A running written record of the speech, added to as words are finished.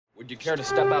Would you care to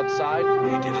step outside?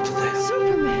 You did it today.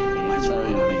 Superman.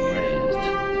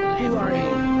 Who are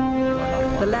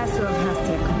you? The lasso of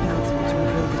Hastur compels me to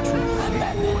reveal the truth. I'm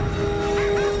Batman.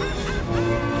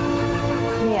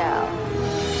 Meow.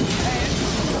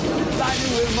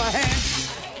 Lightning with my hand.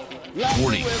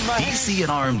 Warning, DC and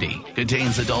RMD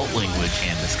contains adult language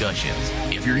and discussions.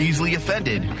 If you're easily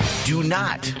offended, do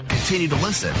not continue to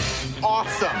listen.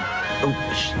 Awesome.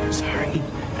 Oh, sorry.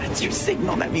 That's your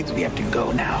signal. That means we have to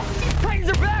go now. Titans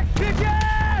are back,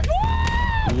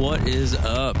 bitches! What is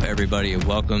up, everybody?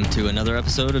 Welcome to another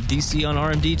episode of DC on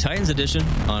RMD Titans Edition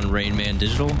on Rain Man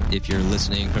Digital. If you're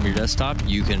listening from your desktop,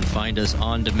 you can find us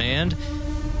on demand.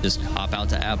 Just hop out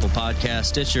to Apple Podcasts,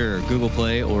 Stitcher, Google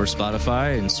Play, or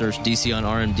Spotify and search DC on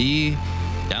RMD.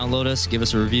 Download us, give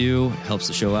us a review. Helps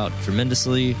the show out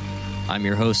tremendously. I'm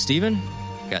your host, Steven.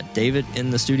 Got David in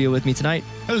the studio with me tonight.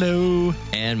 Hello.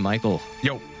 And Michael.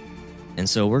 Yo. And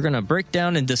so we're going to break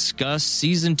down and discuss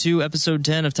Season 2, Episode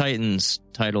 10 of Titans,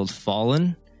 titled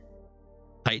Fallen.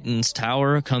 Titans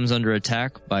Tower comes under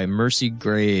attack by Mercy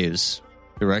Graves.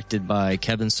 Directed by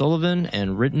Kevin Sullivan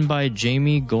and written by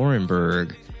Jamie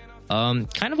Gorenberg.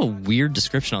 Kind of a weird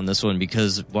description on this one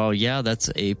because while, yeah, that's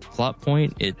a plot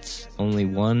point, it's only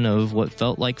one of what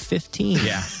felt like 15.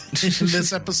 Yeah. In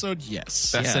this episode,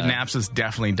 yes. That synopsis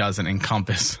definitely doesn't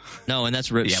encompass. No, and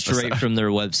that's ripped straight from their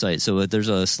website, so there's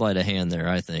a sleight of hand there,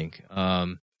 I think.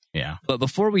 Yeah. But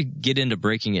before we get into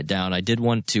breaking it down, I did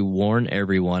want to warn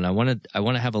everyone. I want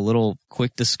to have a little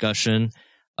quick discussion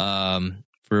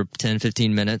for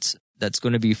 10-15 minutes that's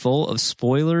going to be full of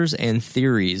spoilers and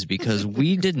theories because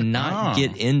we did not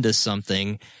get into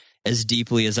something as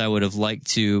deeply as I would have liked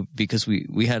to because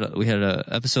we had a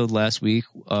episode last week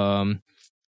and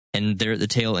they're at the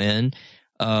tail end.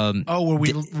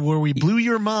 Where we blew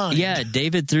your mind. Yeah,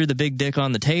 David threw the big dick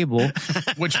on the table.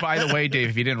 Which, by the way, Dave,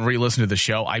 if you didn't re-listen to the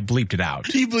show, I bleeped it out.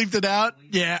 He bleeped it out?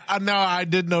 Yeah, no, I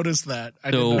did notice that.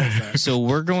 So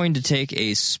we're going to take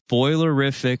a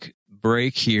spoilerific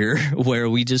break here where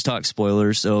we just talk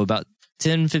spoilers. So about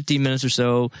 10-15 minutes or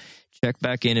so, check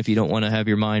back in if you don't want to have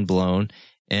your mind blown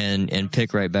and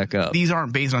pick right back up. These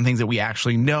aren't based on things that we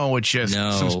actually know. It's just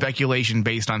some speculation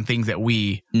based on things that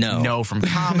we know from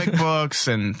comic books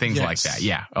and things like that.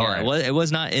 Yeah. All right. Well, it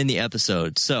was not in the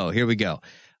episode. So here we go.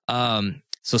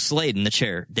 So Slade in the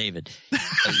chair, David,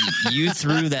 you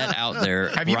threw that out there.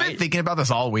 Have you been thinking about this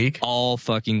all week? All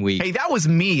fucking week. Hey, that was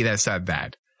me that said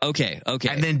that. Okay.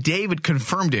 And then David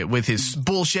confirmed it with his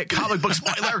bullshit comic book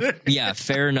spoiler. Yeah,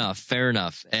 fair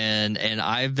enough. And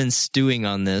I've been stewing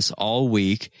on this all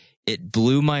week. It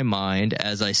blew my mind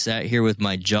as I sat here with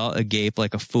my jaw agape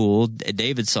like a fool.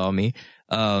 David saw me.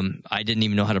 I didn't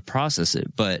even know how to process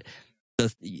it. But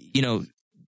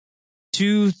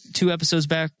two episodes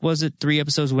back, was it 3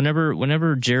 episodes?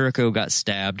 Whenever Jericho got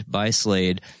stabbed by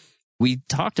Slade, we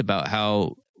talked about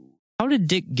how did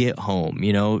Dick get home?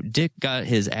 Dick got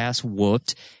his ass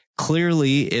whooped.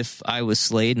 Clearly, if I was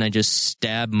Slade and I just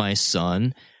stabbed my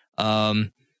son,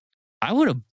 I would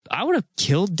have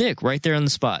killed Dick right there on the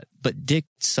spot. But Dick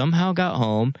somehow got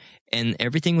home and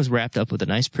everything was wrapped up with a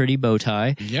nice pretty bow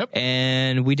tie. Yep.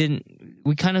 And we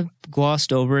kind of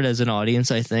glossed over it as an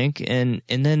audience, I think. And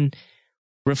then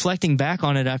reflecting back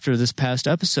on it after this past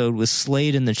episode with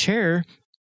Slade in the chair,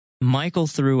 Michael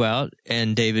threw out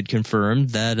and David confirmed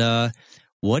that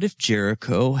what if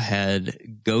Jericho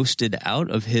had ghosted out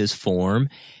of his form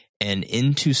and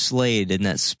into Slade in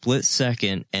that split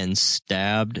second and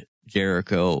stabbed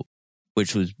Jericho,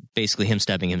 which was basically him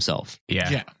stabbing himself.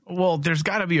 Yeah. Well, there's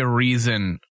got to be a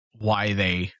reason why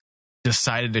they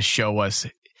decided to show us.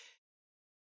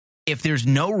 If there's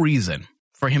no reason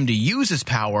for him to use his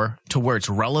power to where it's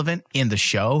relevant in the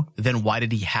show, then why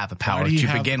did he have a power to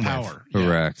begin with? Yeah.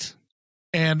 Correct.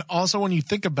 And also, when you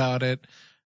think about it,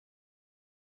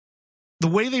 the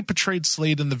way they portrayed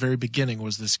Slade in the very beginning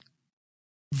was this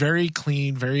very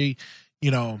clean, very,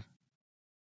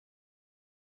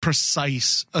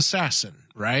 precise assassin,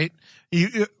 right?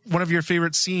 One of your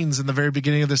favorite scenes in the very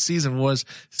beginning of the season was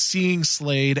seeing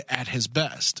Slade at his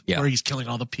best, where he's killing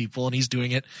all the people and he's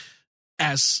doing it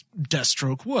as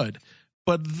Deathstroke would.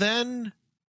 But then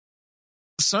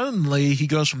suddenly he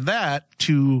goes from that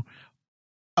to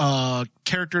a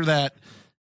character that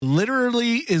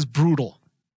literally is brutal.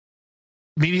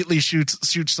 Immediately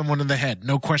shoots someone in the head,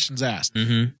 no questions asked.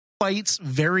 Mm-hmm. Fights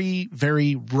very,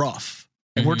 very rough.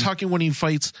 And we're talking when he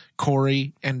fights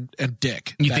Corey and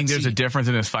Dick. You think there's a difference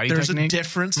in his fighting technique? There's a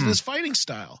difference in his fighting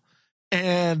style.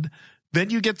 And then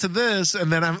you get to this,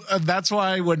 and then that's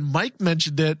why when Mike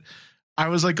mentioned it, I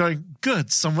was like going,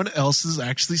 good, someone else is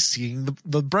actually seeing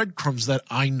the breadcrumbs that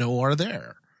I know are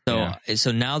there.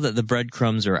 So now that the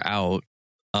breadcrumbs are out,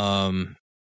 I'm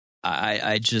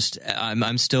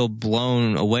still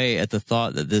blown away at the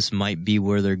thought that this might be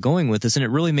where they're going with this. And it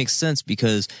really makes sense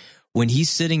because when he's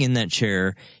sitting in that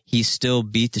chair, he's still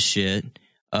beat to shit.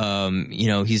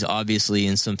 He's obviously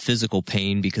in some physical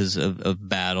pain because of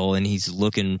battle, and he's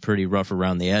looking pretty rough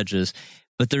around the edges.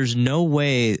 But there's no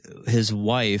way his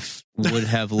wife would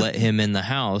have let him in the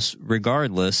house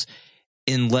regardless,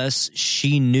 unless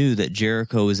she knew that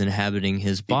Jericho was inhabiting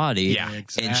his body. Yeah,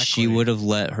 exactly. And she would have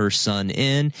let her son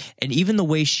in. And even the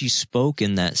way she spoke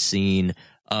in that scene,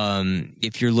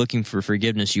 if you're looking for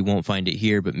forgiveness, you won't find it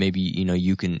here, but maybe,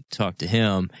 you can talk to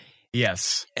him.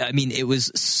 Yes. I mean, it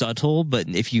was subtle, but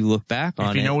if you look back on it.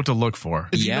 If you know what to look for.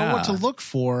 If you know what to look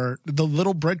for, the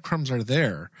little breadcrumbs are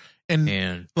there.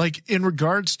 And like in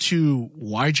regards to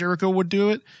why Jericho would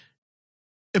do it,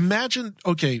 imagine,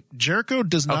 Jericho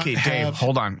does not have... Dave,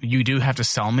 hold on. You do have to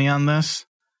sell me on this.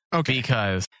 Okay.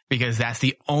 Because that's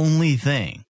the only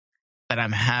thing that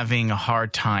I'm having a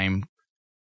hard time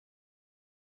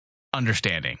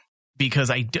understanding.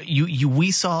 Because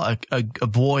we saw a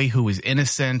boy who was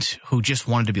innocent, who just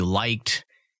wanted to be liked,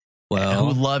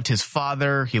 who loved his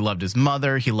father, he loved his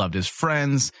mother, he loved his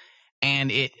friends,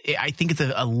 and I think it's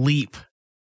a leap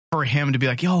for him to be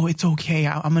like, yo, it's okay,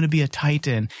 I'm going to be a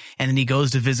Titan, and then he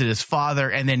goes to visit his father,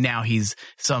 and then now he's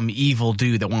some evil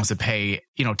dude that wants to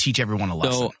teach everyone a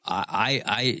lesson. So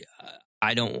I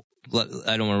don't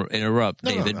want to interrupt,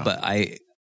 David, but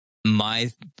my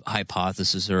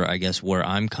hypothesis, or I guess where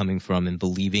I'm coming from in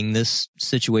believing this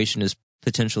situation is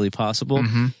potentially possible,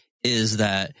 is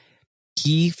that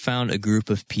he found a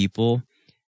group of people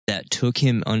that took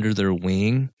him under their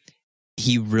wing.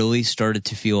 He really started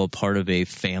to feel a part of a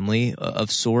family of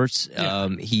sorts. Yeah.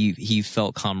 He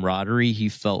felt camaraderie. He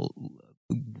felt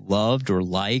loved or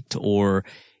liked, and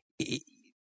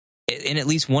at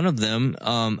least one of them,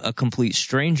 a complete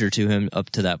stranger to him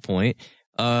up to that point,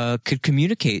 could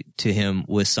communicate to him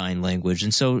with sign language.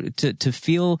 And so to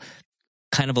feel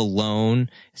kind of alone,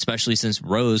 especially since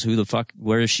Rose,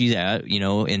 where is she at,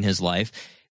 in his life?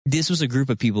 This was a group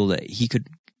of people that he could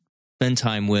spend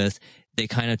time with. They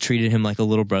kind of treated him like a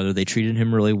little brother. They treated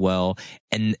him really well.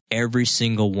 And every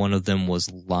single one of them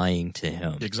was lying to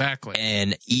him. Exactly.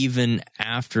 And even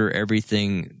after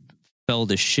everything fell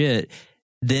to shit,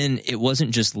 then it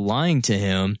wasn't just lying to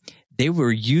him. They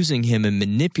were using him and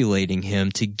manipulating him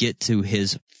to get to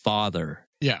his father.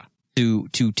 Yeah.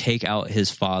 To take out his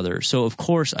father. So, of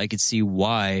course, I could see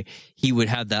why he would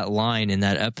have that line in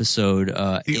that episode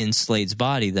in Slade's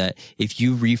body that if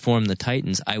you reform the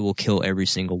Titans, I will kill every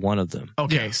single one of them.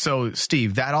 Okay, so,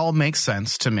 Steve, that all makes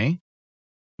sense to me,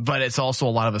 but it's also a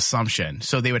lot of assumption.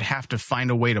 So they would have to find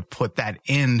a way to put that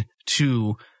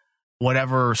into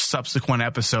whatever subsequent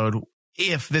episode,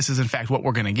 if this is, in fact, what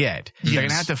we're going to get. Yes. They're going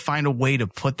to have to find a way to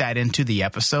put that into the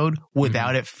episode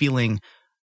without it feeling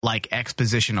like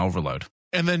exposition overload.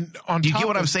 And then do you get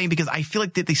what I'm saying? Because I feel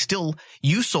like that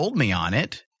you sold me on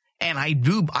it, and I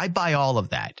buy all of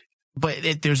that.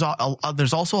 But there's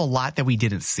also a lot that we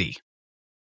didn't see.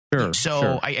 Sure.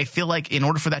 So I feel like in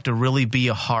order for that to really be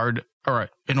in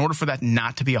order for that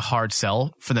not to be a hard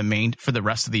sell for the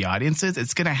rest of the audiences,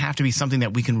 it's going to have to be something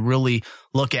that we can really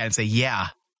look at and say, yeah,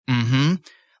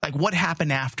 like what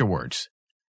happened afterwards?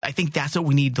 I think that's what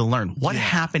we need to learn. What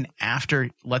happened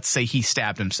after, let's say, he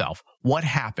stabbed himself? What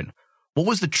happened? What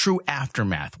was the true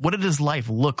aftermath? What did his life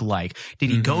look like?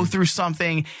 Did he go through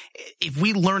something? If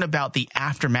we learn about the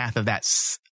aftermath of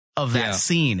that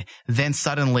scene, then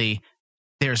suddenly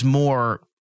there's more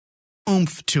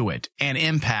oomph to it and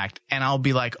impact. And I'll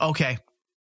be like, okay,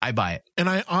 I buy it. And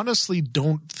I honestly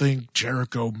don't think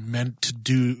Jericho meant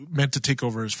to take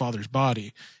over his father's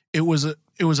body. It was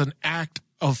an act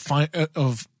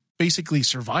of basically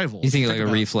survival. You think like a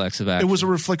reflexive action? It was a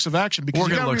reflexive action because we're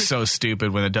going to look so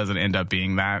stupid when it doesn't end up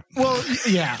being that. Well,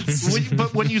 yeah.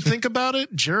 But when you think about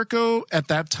it, Jericho at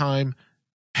that time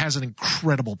has an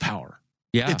incredible power.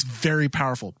 Yeah. It's very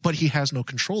powerful, but he has no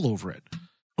control over it.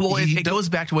 Well, it goes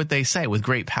back to what they say. With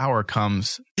great power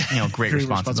comes, great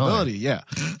responsibility. Yeah.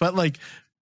 But like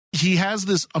he has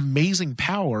this amazing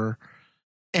power,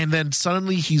 and then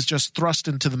suddenly he's just thrust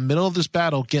into the middle of this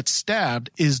battle, gets stabbed,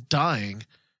 is dying.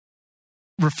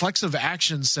 Reflexive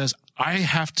action says, I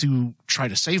have to try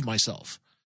to save myself.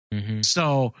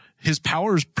 So his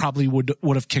powers probably would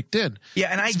have kicked in. Yeah,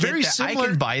 and I get that. Similar. I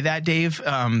can buy that, Dave.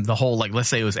 The whole, like, let's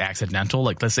say it was accidental.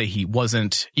 Like, let's say he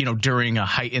wasn't, during a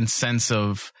heightened sense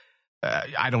of,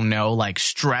 I don't know, like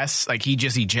stress, like he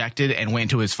just ejected and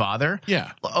went to his father.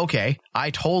 Yeah. Okay,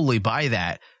 I totally buy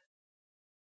that.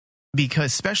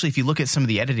 because especially if you look at some of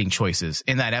the editing choices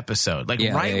in that episode, like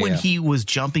when he was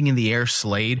jumping in the air,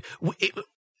 Slade,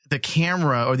 the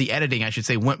camera or the editing, I should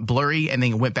say, went blurry and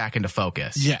then went back into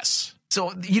focus. Yes.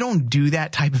 So you don't do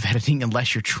that type of editing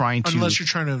unless you're trying to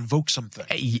invoke something.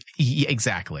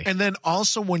 Exactly. And then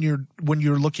also when you're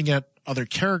looking at other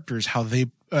characters, how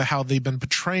they've been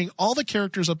portraying all the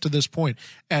characters up to this point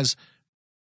as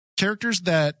characters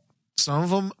that some of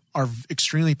them are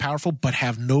extremely powerful but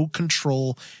have no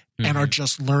control and are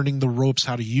just learning the ropes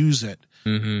how to use it.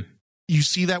 Mm-hmm. You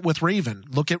see that with Raven.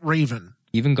 Look at Raven.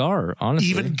 Even Gar, honestly.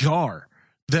 Even Gar.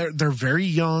 They're very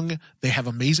young. They have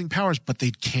amazing powers, but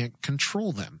they can't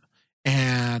control them.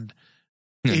 And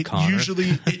it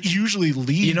usually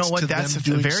leads. You know what? To that's them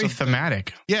doing very something.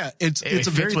 thematic. Yeah, it's a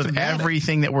very with thematic.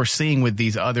 everything that we're seeing with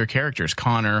these other characters: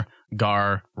 Connor,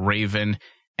 Gar, Raven,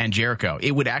 and Jericho.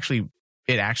 It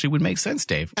actually would make sense,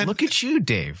 Dave. And look at you,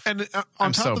 Dave. And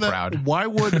I'm so proud. Why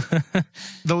would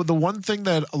the one thing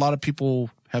that a lot of people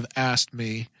have asked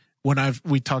me when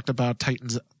we talked about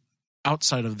Titans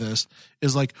outside of this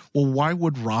is like, well, why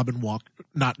would Robin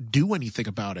not do anything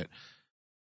about it?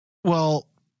 Well,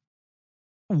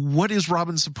 what is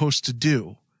Robin supposed to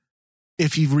do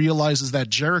if he realizes that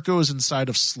Jericho is inside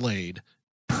of Slade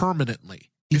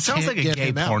permanently? It sounds like a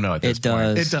gay porno at this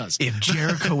point. It does. If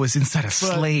Jericho was inside of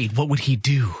Slade, what would he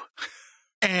do?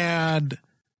 And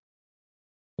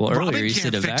earlier you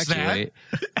said evacuate.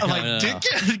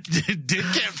 Dick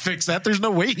can't fix that. There's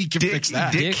no way he can fix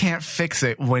that. Dick can't fix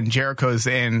it when Jericho's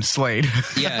in Slade.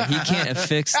 Yeah, he can't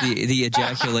fix the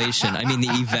ejaculation. I mean, the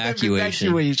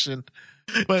evacuation.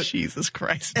 But Jesus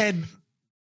Christ. And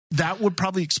that would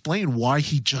probably explain why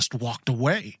he just walked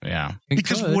away. Yeah.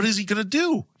 Because what is he going to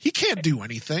do? He can't do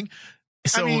anything.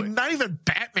 So, I mean, not even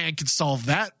Batman can solve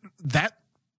that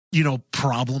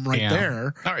problem right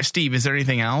there. All right, Steve, is there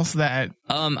anything else that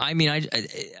I mean,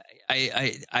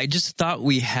 I just thought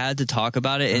we had to talk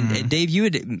about it, and Dave, you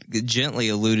had gently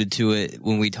alluded to it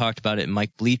when we talked about it, and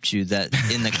Mike bleeped you that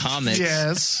in the comics,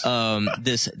 yes,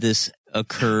 this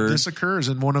occurred. This occurs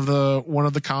in one of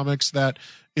the comics that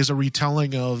is a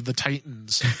retelling of the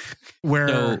Titans,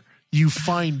 where you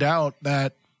find out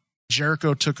that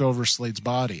Jericho took over Slade's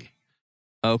body.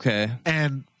 Okay,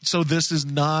 and so this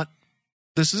isn't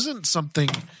something.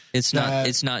 It's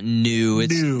not new.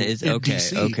 It's okay.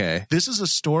 DC. Okay. This is a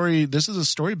story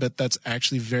bit that's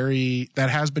actually that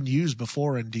has been used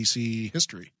before in DC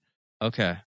history.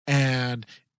 Okay. And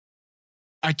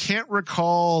I can't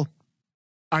recall.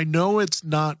 I know it's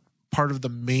not part of the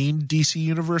main DC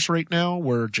universe right now,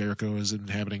 where Jericho is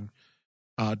inhabiting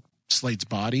Slade's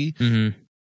body. Mm-hmm.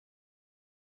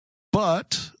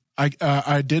 But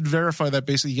I did verify that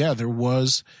basically, there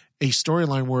was a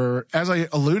storyline where, as I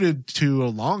alluded to a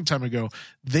long time ago,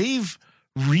 they've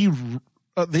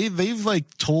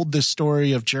told this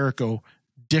story of Jericho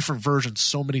different versions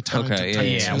so many times in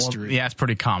Titans history. It's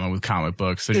pretty common with comic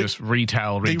books. They just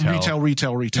retell. They retell.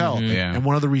 Mm-hmm. Yeah. And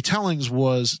one of the retellings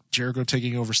was Jericho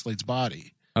taking over Slade's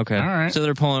body. Okay. All right. So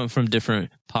they're pulling from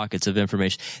different pockets of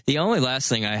information. The only last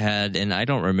thing I had, and I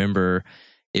don't remember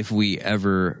if we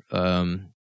ever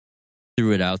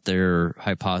threw it out there or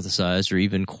hypothesized or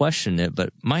even questioned it,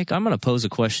 but Mike, I'm going to pose a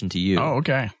question to you. Oh,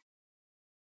 okay.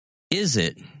 Is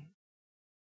it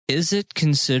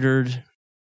considered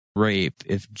rape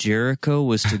if Jericho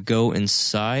was to go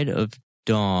inside of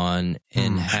Dawn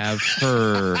and have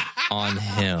her on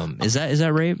him? Is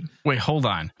that rape? Wait, hold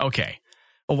on. Okay.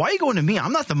 Well, why are you going to me?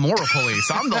 I'm not the moral police.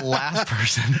 I'm the last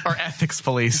person, or ethics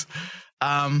police.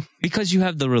 Because you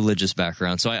have the religious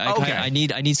background, so I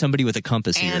need somebody with a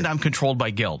compass here. And I'm controlled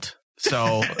by guilt.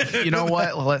 So you know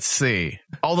what? Let's see.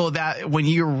 Although that when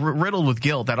you're riddled with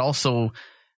guilt, that also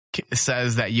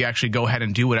says that you actually go ahead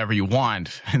and do whatever you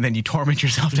want, and then you torment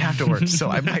yourself afterwards. So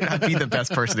I might not be the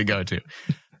best person to go to.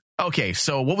 Okay,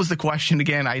 so what was the question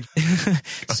again?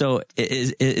 So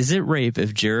is it rape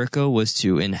if Jericho was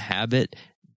to inhabit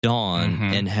Dawn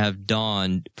and have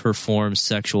Dawn perform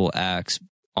sexual acts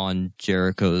on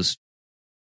Jericho's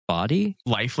body?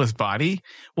 Lifeless body?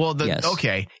 Well, yes.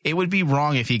 Okay, it would be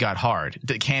wrong if he got hard.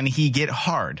 Can he get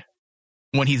hard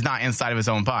when he's not inside of his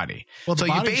own body? Well, so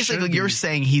you're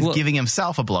saying he's giving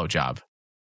himself a blowjob.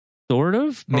 Sort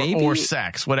of, maybe. Or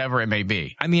sex, whatever it may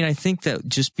be. I mean, I think that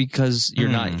just because you're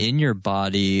not in your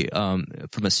body,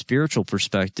 from a spiritual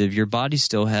perspective, your body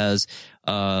still has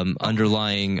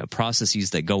underlying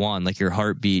processes that go on, like your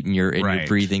heartbeat and your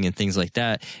breathing and things like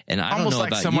that. And I don't know about you.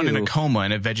 Almost like someone in a coma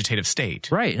in a vegetative state.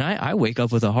 Right. And I wake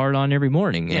up with a hard on every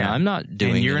morning, and I'm not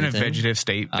doing And you're anything. in a vegetative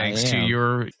state thanks to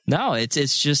your... No,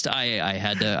 it's just I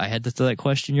had to throw that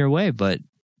question your way, but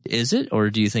Is it, or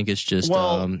do you think it's just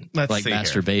let's like see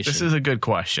masturbation? Here. This is a good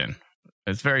question.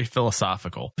 It's very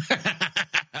philosophical.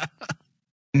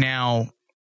 Now,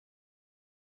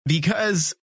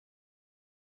 because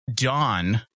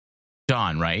Dawn,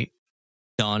 right?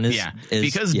 Dawn is,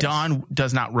 because yes. Dawn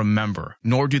does not remember,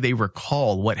 nor do they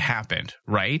recall what happened,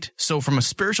 right? So from a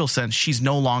spiritual sense, she's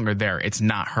no longer there. It's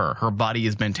not her. Her body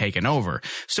has been taken over.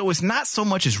 So it's not so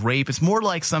much as rape. It's more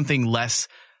like something less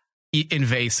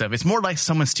invasive. It's more like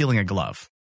someone stealing a glove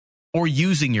or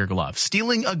using your glove.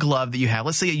 Stealing a glove that you have.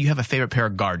 Let's say you have a favorite pair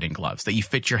of gardening gloves that you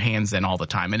fit your hands in all the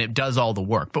time and it does all the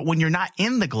work. But when you're not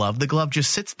in the glove just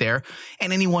sits there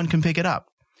and anyone can pick it up.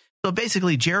 So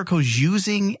basically, Jericho's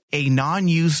using a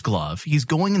non-used glove. He's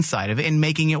going inside of it and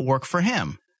making it work for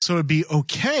him. So it'd be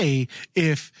okay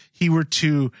if he were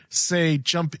to, say,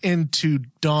 jump into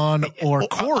Dawn or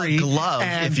Corey, a glove,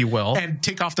 if you will, and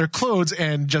take off their clothes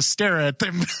and just stare at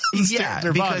them.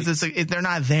 Because they're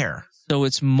not there. So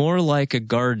it's more like a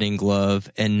gardening glove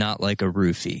and not like a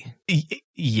roofie.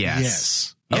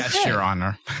 Yes, okay. Your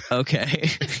Honor.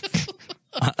 Okay.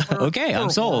 Okay, I'm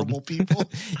sold. People.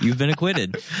 You've been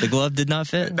acquitted. The glove did not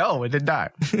fit. No, it did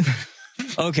not.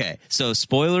 Okay, so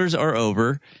spoilers are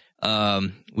over.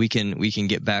 We can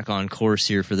get back on course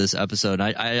here for this episode.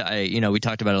 I we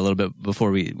talked about it a little bit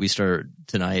before we started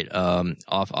tonight,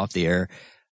 off the air.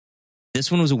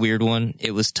 This one was a weird one.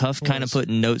 It was tough kind of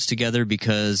putting notes together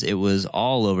because it was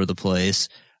all over the place.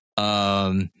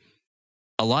 A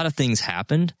lot of things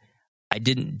happened. I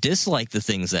didn't dislike the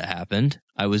things that happened.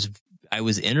 I was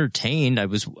entertained. I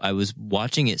was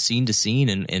watching it scene to scene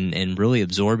and really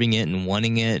absorbing it and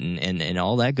wanting it and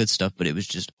all that good stuff, but it was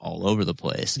just all over the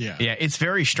place. Yeah, it's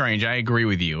very strange. I agree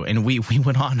with you. And we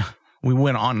went on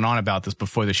and on about this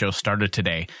before the show started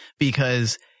today,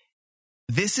 because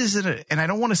this isn't and I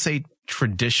don't want to say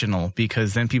traditional,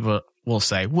 because then people will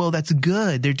say, well, that's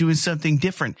good. They're doing something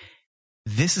different.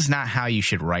 This is not how you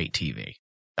should write TV.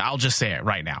 I'll just say it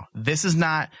right now. This is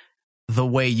not the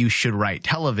way you should write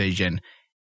television,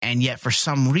 and yet for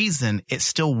some reason it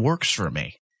still works for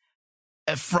me.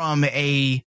 From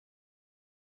a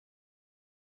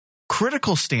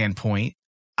critical standpoint,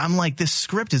 I'm like, this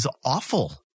script is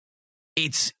awful.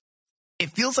 It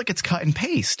feels like it's cut and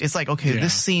paste. It's like, okay,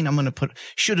 this scene I'm going to put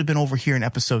should have been over here in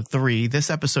episode 3.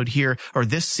 This episode here, or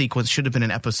this sequence should have been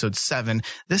in episode 7.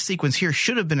 This sequence here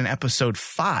should have been in episode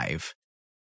 5.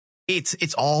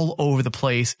 It's all over the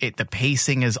place. The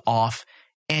pacing is off,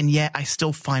 and yet I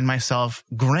still find myself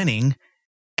grinning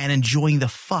and enjoying the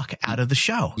fuck out of the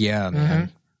show. Yeah, man.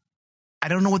 Mm-hmm. I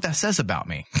don't know what that says about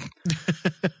me.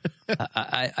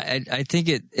 I think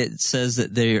it says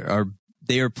that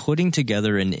they are putting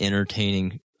together an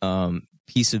entertaining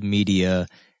piece of media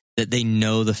that they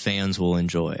know the fans will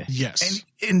enjoy. Yes.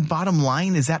 And bottom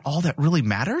line, is that all that really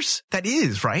matters? That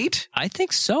is, right? I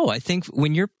think so. I think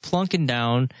when you're plunking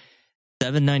down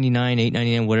 $7.99,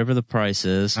 $8.99, whatever the price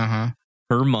is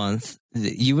per month,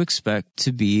 you expect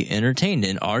to be entertained.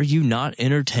 And are you not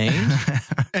entertained?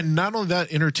 And not only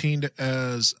that, entertained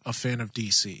as a fan of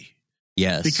DC.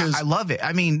 Yes. Because I love it.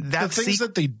 I mean, the things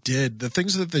that they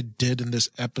did in this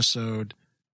episode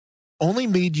only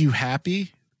made you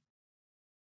happy.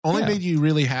 Made you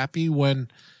really happy when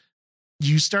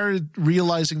you started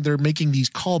realizing they're making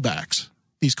these callbacks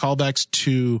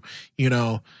to,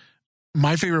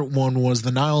 my favorite one was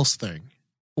the Niles thing,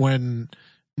 when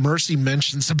Mercy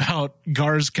mentions about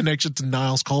Gar's connection to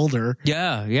Niles Caulder.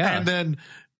 Yeah. And then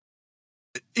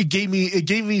it gave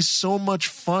me so much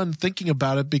fun thinking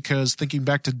about it, because thinking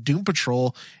back to Doom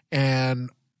Patrol and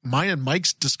Maya and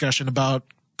Mike's discussion about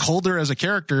Caulder as a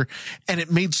character, and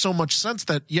it made so much sense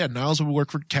that Niles would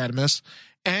work for Cadmus,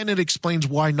 and it explains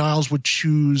why Niles would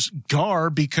choose Gar,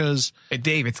 because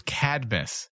Dave, it's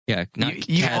Cadmus. Yeah,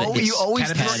 you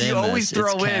always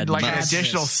throw in like an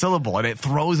additional syllable, and it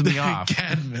throws me off.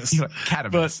 Cadmus.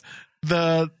 Cadmus.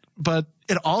 But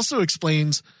it also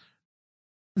explains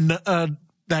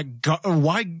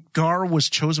why Gar was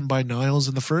chosen by Niles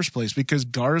in the first place, because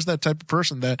Gar is that type of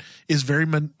person that is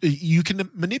you can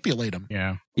manipulate him.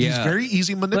 Yeah. He's very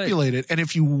easy manipulated. And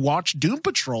if you watch Doom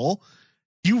Patrol,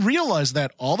 you realize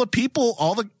that all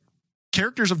the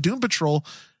characters of Doom Patrol,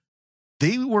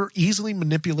 they were easily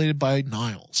manipulated by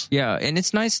Niles. Yeah, and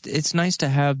it's nice to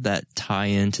have that tie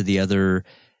into the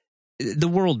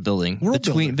world building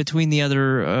between the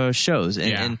other shows.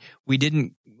 And we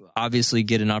didn't obviously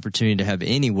get an opportunity to have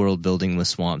any world building with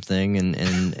Swamp Thing,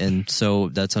 and so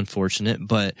that's unfortunate,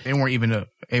 but they weren't even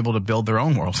able to build their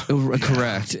own world.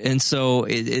 Correct. And so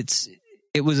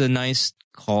it was a nice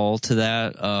call to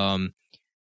that.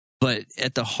 But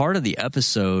at the heart of the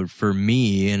episode for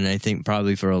me, and I think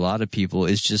probably for a lot of people,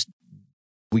 is just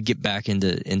we get back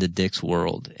into Dick's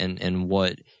world and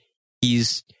what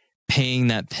he's paying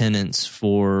that penance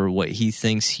for what he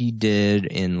thinks he did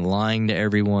in lying to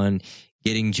everyone,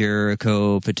 getting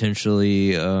Jericho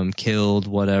potentially killed,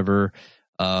 whatever.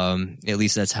 At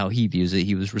least that's how he views it.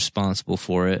 He was responsible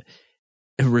for it,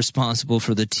 responsible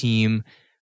for the team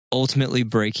ultimately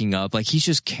breaking up. Like, he's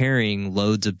just carrying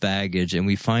loads of baggage, and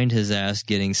we find his ass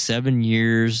getting 7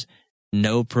 years,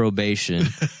 no probation,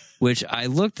 which I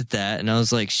looked at that and I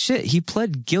was like, shit, he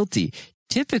pled guilty.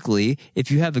 Typically, if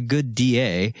you have a good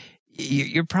DA,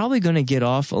 you're probably going to get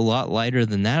off a lot lighter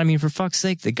than that. I mean, for fuck's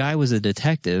sake, the guy was a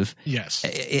detective. Yes.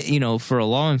 For a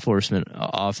law enforcement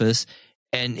office,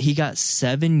 and he got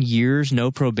 7 years,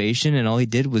 no probation, and all he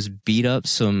did was beat up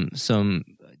some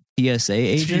TSA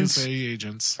agents. TSA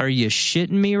agents. Are you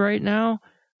shitting me right now?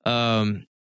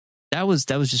 That was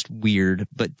just weird.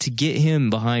 But to get him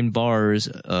behind bars,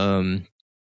 and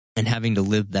having to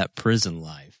live that prison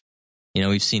life,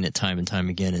 we've seen it time and time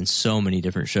again in so many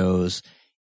different shows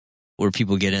where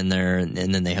people get in there and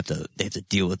then they have to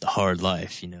deal with the hard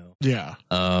life, Yeah.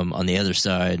 On the other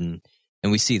side, and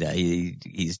we see that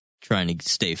he's trying to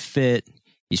stay fit.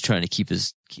 He's trying to keep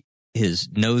his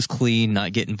nose clean,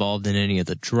 not get involved in any of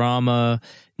the drama,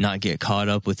 not get caught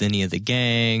up with any of the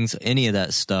gangs, any of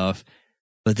that stuff.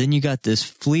 But then you got this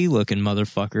Flea-looking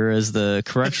motherfucker as the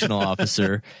correctional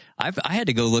officer. I had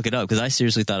to go look it up because I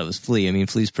seriously thought it was Flea. I mean,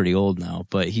 Flea's pretty old now,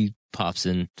 but he pops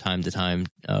in time to time.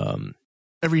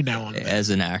 Every now and then. As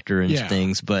an actor and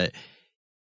things. But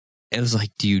it was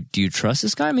like, do you trust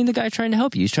this guy? I mean, the guy trying to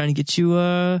help you. He's trying to get you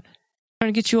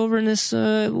over in this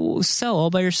cell all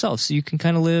by yourself so you can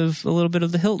kind of live a little bit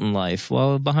of the Hilton life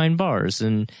while behind bars,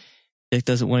 and Dick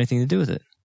doesn't want anything to do with it.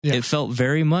 Yeah. It felt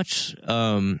very much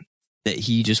that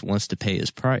he just wants to pay his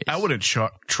price. I wouldn't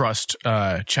trust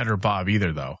Cheddar Bob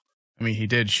either, though. I mean, he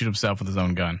did shoot himself with his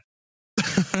own gun.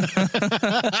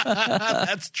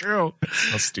 That's true.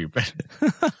 So stupid.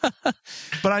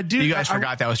 But I do. You guys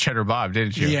forgot that was Cheddar Bob,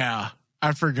 didn't you? Yeah,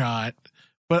 I forgot.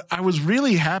 But I was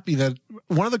really happy that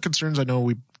one of the concerns I know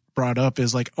we brought up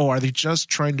is like, are they just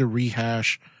trying to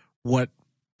rehash what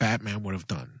Batman would have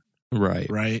done? Right.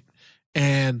 Right.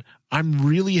 And I'm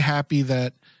really happy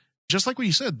that, just like what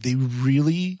you said, they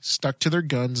really stuck to their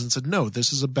guns and said, no,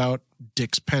 this is about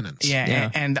Dick's penance. Yeah.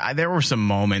 And there were some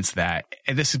moments that,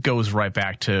 and this goes right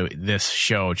back to this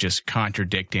show just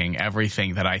contradicting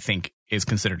everything that I think is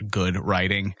considered good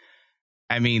writing.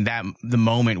 I mean, the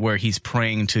moment where he's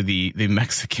praying to the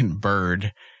Mexican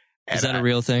bird. Is that a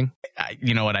real thing?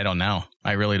 You know what? I don't know.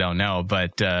 I really don't know.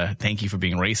 But thank you for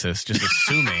being racist. Just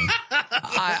assuming.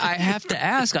 I have to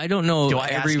ask. I don't know. Do I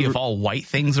ask you if all white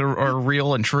things are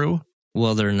real and true?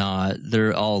 Well, they're not.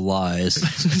 They're all lies.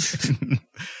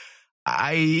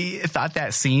 I thought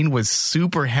that scene was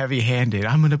super heavy-handed.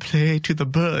 I'm going to play to the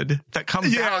bird that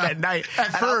comes out at night.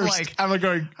 At first, I'm like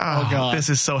going, oh God. This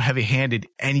is so heavy-handed.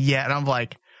 And yet I'm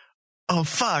like, oh,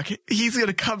 fuck, he's going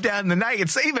to come down in the night and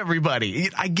save everybody.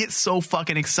 I get so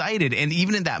fucking excited. And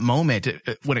even in that moment,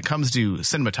 when it comes to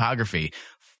cinematography,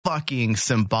 fucking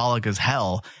symbolic as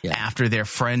hell after their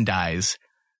friend dies.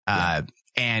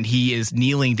 And he is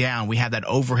kneeling down. We have that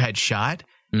overhead shot.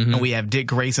 Mm-hmm. And we have Dick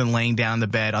Grayson laying down the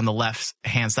bed on the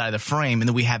left-hand side of the frame. And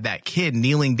then we have that kid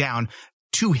kneeling down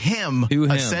to him.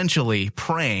 Essentially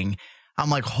praying. I'm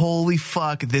like, holy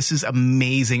fuck, this is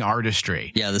amazing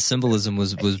artistry. Yeah, the symbolism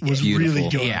was beautiful. Really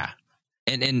good. Yeah.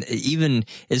 And even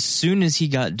as soon as he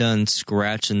got done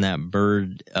scratching that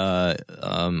bird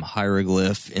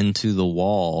hieroglyph into the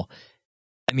wall,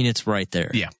 I mean, it's right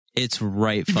there. Yeah. It's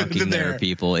right fucking there,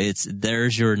 people.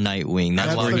 There's your Nightwing.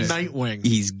 That's the Nightwing.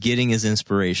 He's getting his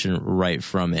inspiration right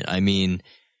from it. I mean,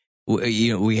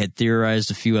 we had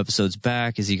theorized a few episodes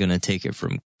back, is he going to take it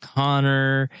from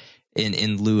Connor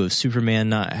in lieu of Superman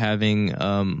not having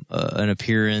an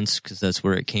appearance, because that's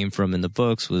where it came from in the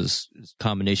books, was a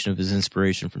combination of his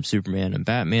inspiration from Superman and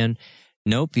Batman.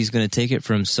 Nope, he's going to take it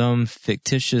from some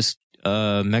fictitious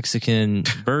Mexican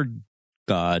bird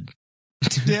god.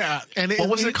 Yeah. And what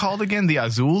was it called again? The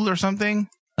Azul or something?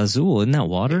 Azul, isn't that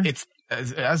water?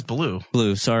 That's blue.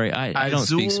 Blue, sorry. I don't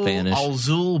speak Spanish.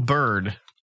 Azul bird.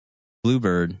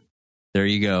 Bluebird. There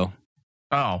you go.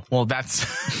 Oh, well, that's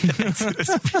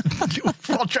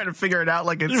we're all trying to figure it out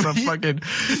like it's some fucking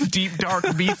deep, dark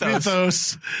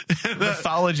mythos.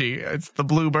 Mythology. It's the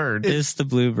blue bird. It's the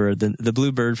bluebird, the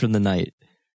bluebird from the night.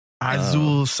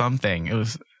 Azul something. It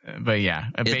was, but yeah,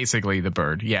 basically the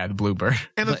bird. Yeah, the bluebird.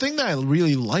 And the thing that I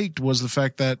really liked was the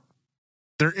fact that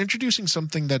they're introducing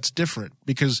something that's different,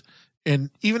 because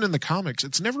even in the comics,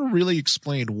 it's never really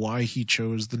explained why he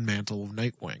chose the mantle of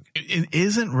Nightwing. It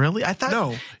isn't really? I thought.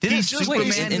 No, Didn't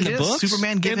Superman in the books?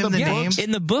 Superman give him the name?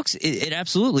 In the books, it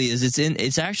absolutely is.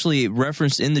 It's actually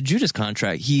referenced in the Judas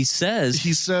contract. He says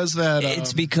that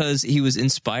it's because he was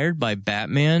inspired by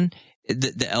Batman,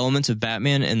 the elements of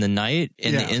Batman and the Night,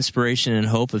 and the inspiration and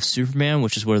hope of Superman,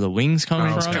 which is where the wings come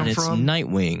from, and it's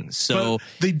Nightwing. So but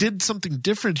they did something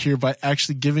different here by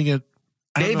actually giving it.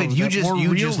 David, you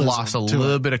just lost a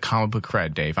little bit of comic book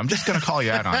cred, Dave. I'm just going to call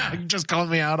you out on it. Just calling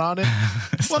me out on it.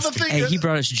 Well, the thing hey, he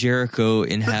brought us Jericho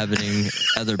inhabiting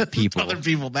other people. Other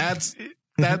people. That's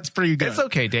pretty good. It's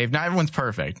okay, Dave. Not everyone's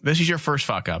perfect. This is your first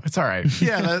fuck up. It's all right.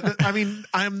 Yeah, I mean,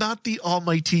 I am not the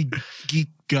almighty geek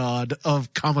god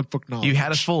of comic book knowledge. You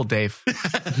had us fooled, Dave.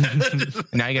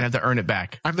 Now you're going to have to earn it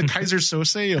back. I'm the Kaiser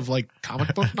Sose of like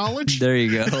comic book knowledge. There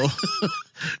you go.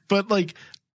 But like,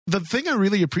 the thing I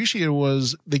really appreciated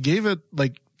was they gave it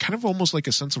like kind of almost like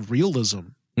a sense of realism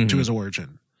to his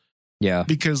origin. Yeah.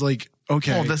 Because like,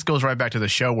 okay. Well, this goes right back to the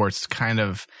show where it's kind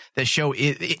of the show,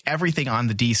 everything on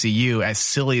the DCU, as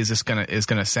silly as this is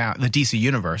going to sound, the DC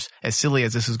universe, as silly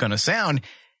as this is going to sound,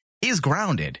 is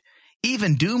grounded.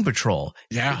 Even Doom Patrol,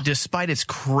 despite its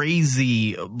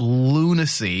crazy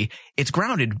lunacy, it's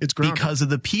grounded because of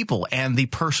the people and the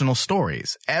personal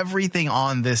stories. Everything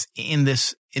on this in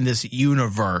this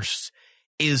universe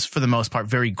is, for the most part,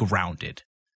 very grounded.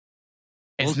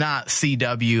 It's not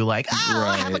CW like,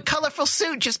 I have a colorful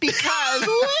suit just because. I'm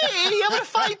going to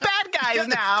fight bad guys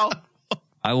now.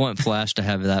 I want Flash to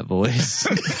have that voice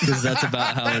because that's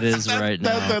about how it is right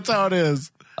now. That's how it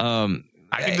is.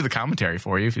 I can do the commentary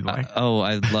for you if you'd like.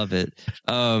 I love it.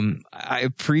 I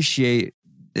appreciate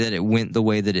that it went the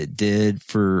way that it did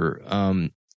for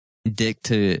Dick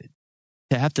to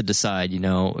have to decide,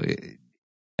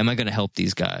 am I going to help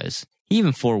these guys? He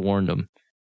even forewarned them.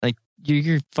 Like,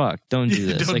 you're fucked. Don't do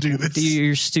this. Don't do this.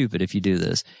 You're stupid if you do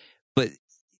this. But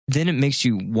then it makes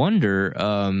you wonder,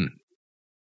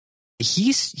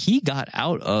 he got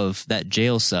out of that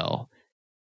jail cell.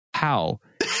 How?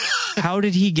 How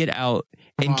did he get out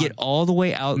and get all the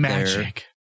way out there?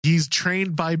 He's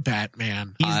trained by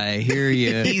Batman. I hear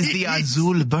you. He's the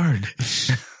Azul bird.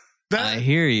 I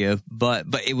hear you, but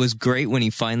it was great when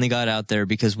he finally got out there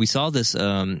because we saw this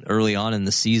early on in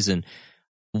the season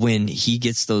when he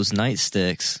gets those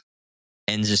nightsticks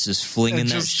and just is flinging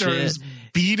that shit,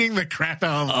 beating the crap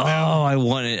out of them. Oh,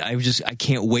 I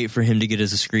can't wait for him to get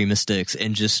his Eskrima sticks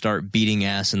and just start beating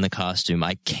ass in the costume.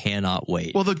 I cannot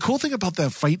wait. Well, the cool thing about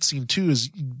that fight scene too is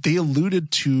they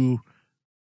alluded to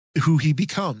who he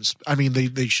becomes. I mean,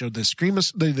 they showed the Eskrima,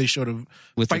 they showed him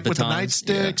fight with the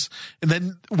nightsticks, and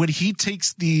then when he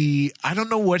takes I don't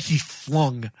know what he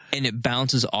flung, and it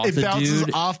bounces off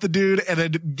the dude, and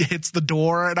then hits the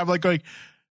door, and I'm like going,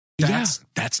 that's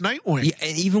Nightwing. Yeah,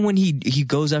 and even when he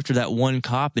goes after that one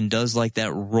cop and does like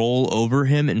that roll over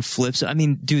him and flips, I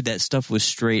mean, dude, that stuff was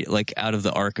straight like out of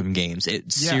the Arkham games.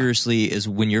 It seriously is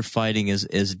when you're fighting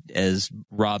as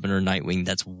Robin or Nightwing,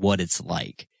 that's what it's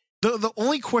like. The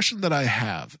only question that I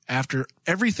have after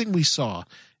everything we saw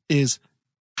is,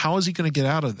 how is he going to get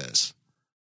out of this?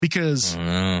 Because,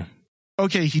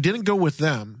 okay, he didn't go with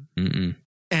them.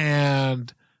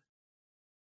 And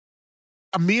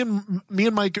me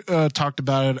and Mike talked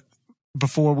about it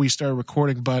before we started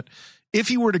recording, but if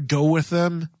he were to go with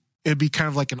them, it'd be kind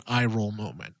of like an eye roll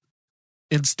moment.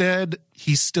 Instead,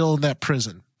 he's still in that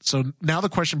prison. So now the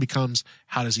question becomes,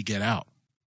 how does he get out?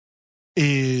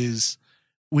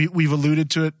 We've alluded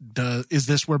to it. Is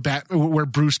this where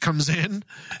Bruce comes in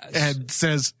and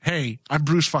says, "Hey, I'm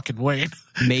Bruce fucking Wayne"?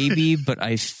 Maybe, but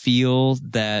I feel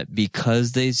that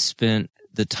because they spent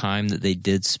the time that they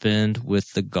did spend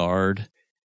with the guard,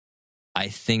 I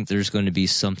think there's going to be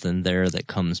something there that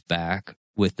comes back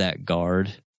with that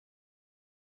guard.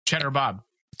 Cheddar Bob.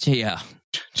 Yeah.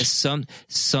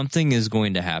 Something is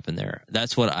going to happen there.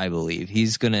 That's what I believe.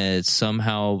 He's going to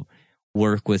somehow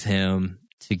work with him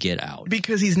to get out.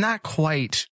 Because he's not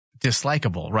quite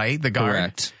dislikable, right? The guard.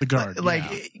 Correct. The guard.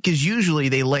 Because usually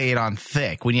they lay it on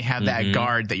thick when you have that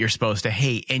guard that you're supposed to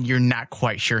hate and you're not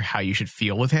quite sure how you should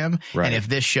feel with him. Right. And if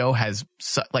this show has,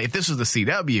 if this was the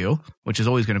CW, which is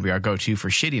always going to be our go-to for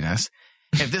shittiness,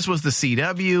 if this was the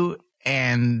CW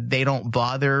and they don't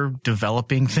bother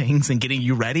developing things and getting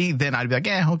you ready, then I'd be like,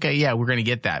 we're going to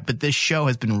get that. But this show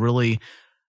has been really,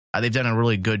 they've done a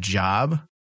really good job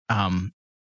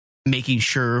making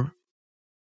sure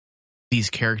these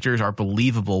characters are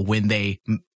believable when they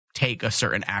take a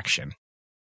certain action.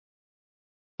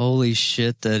 Holy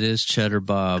shit, that is Cheddar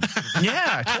Bob.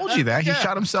 Yeah, I told you that. He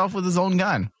shot himself with his own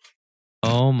gun.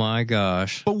 Oh my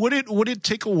gosh. But would it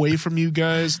take away from you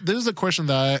guys? This is a question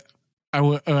that I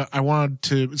wanted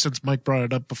to, since Mike brought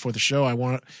it up before the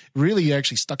show, really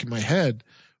actually stuck in my head.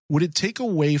 would it take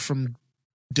away from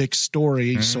Dick's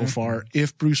story so far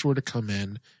if Bruce were to come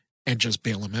in and just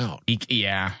bail him out?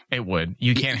 Yeah, it would.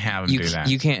 You can't have him do that.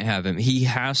 You can't have him. He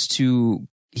has to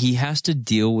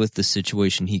deal with the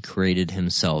situation he created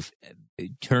himself.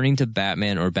 Turning to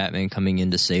Batman or Batman coming in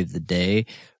to save the day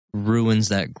ruins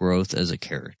that growth as a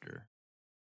character.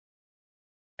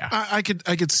 Yeah. I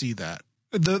could see that.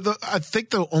 I think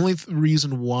the only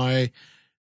reason why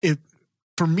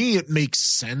for me it makes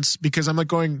sense, because I'm like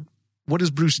going, what is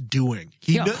Bruce doing?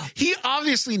 He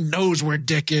obviously knows where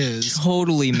Dick is.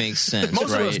 Totally makes sense.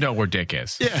 Most right? of us know where Dick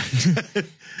is. Yeah.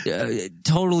 It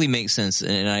totally makes sense,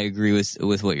 and I agree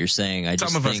with what you're saying.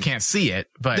 Some of us can't see it,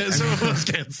 but some of us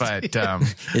can't see it.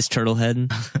 It's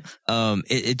Turtlehead.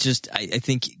 I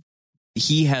think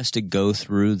he has to go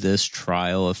through this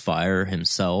trial of fire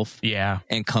himself,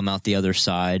 and come out the other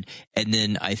side. And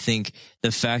then I think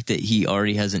the fact that he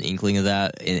already has an inkling of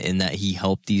that, in that he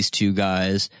helped these two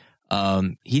guys.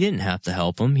 He didn't have to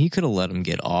help him. He could have let him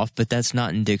get off, but that's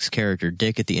not in Dick's character.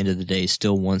 Dick, at the end of the day,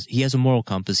 he has a moral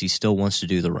compass. He still wants to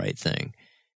do the right thing.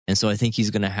 And so I think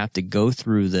he's going to have to go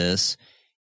through this.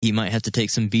 He might have to take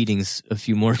some beatings a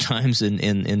few more times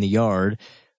in the yard,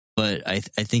 but I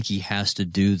think he has to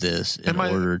do this in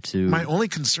order to. My only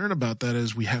concern about that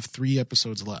is we have 3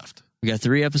 episodes left. We got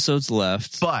 3 episodes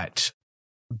left. But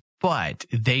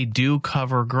they do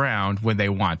cover ground when they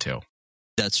want to.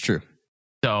 That's true.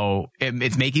 So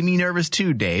it's making me nervous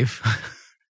too, Dave.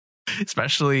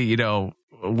 Especially,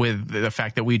 with the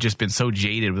fact that we've just been so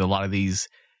jaded with a lot of these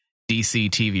DC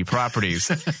TV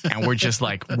properties. And we're just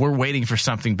like, we're waiting for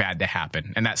something bad to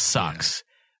happen. And that sucks.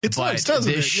 Yeah. It sucks,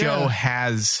 doesn't it? This show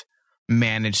has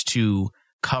managed to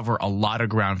cover a lot of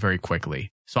ground very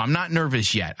quickly. So I'm not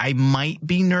nervous yet. I might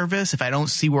be nervous if I don't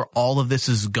see where all of this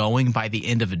is going by the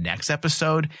end of the next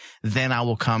episode. Then I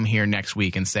will come here next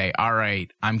week and say, all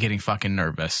right, I'm getting fucking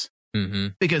nervous. Mm-hmm.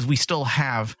 Because we still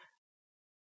have,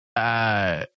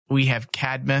 we have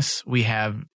Cadmus, we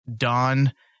have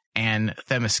Dawn and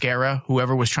Themyscira,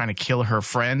 whoever was trying to kill her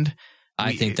friend.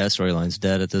 I think that storyline's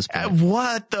dead at this point.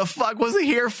 What the fuck was it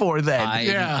here for then?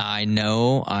 I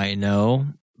know.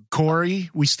 Corey,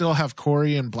 we still have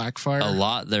Corey and Blackfire. A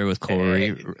lot there with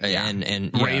Corey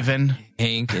and Raven,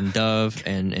 Hank and Dove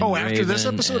and after Raven this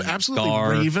episode, absolutely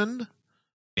Gar. Raven.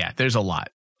 Yeah, there's a lot.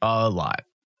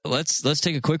 Let's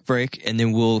take a quick break and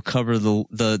then we'll cover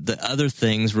the other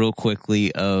things real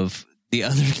quickly of the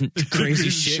other crazy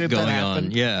shit going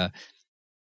on. Yeah.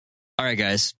 All right,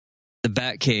 guys. The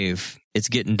Batcave. It's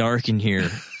getting dark in here.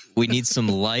 We need some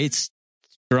lights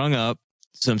strung up.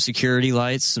 Some security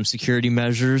lights, some security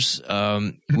measures.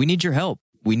 We need your help.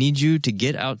 We need you to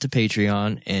get out to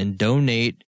Patreon and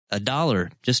donate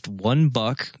 $1. Just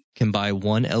 $1 can buy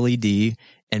 1 LED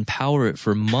and power it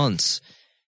for months.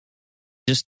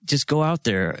 Just go out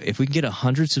there. If we can get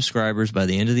 100 subscribers by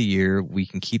the end of the year, we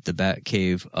can keep the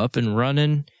Batcave up and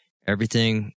running.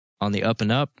 Everything on the up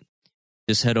and up.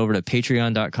 Just head over to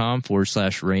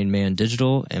patreon.com/Rainman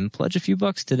Digital and pledge a few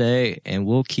bucks today, and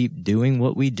we'll keep doing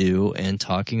what we do and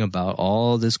talking about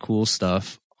all this cool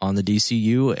stuff on the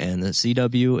DCU and the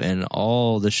CW and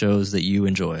all the shows that you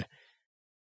enjoy.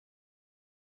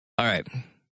 All right.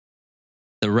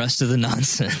 The rest of the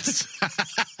nonsense.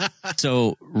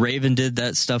 So Raven did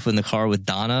that stuff in the car with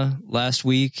Donna last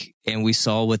week, and we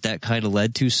saw what that kind of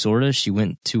led to, sort of. She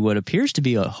went to what appears to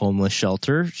be a homeless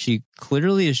shelter. She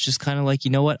clearly is just kind of like, you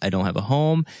know what? I don't have a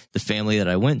home. The family that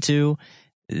I went to,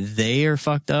 they are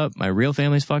fucked up. My real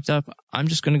family's fucked up. I'm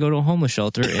just going to go to a homeless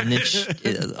shelter. And it's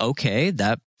okay.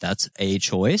 That's a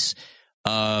choice.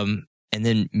 And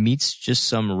then meets just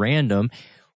some random,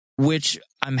 which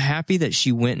I'm happy that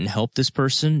she went and helped this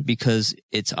person because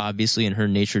it's obviously in her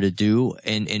nature to do.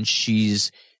 And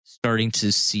she's starting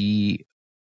to see,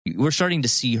 we're starting to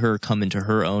see her come into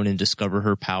her own and discover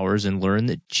her powers and learn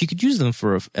that she could use them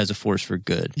as a force for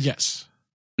good. Yes.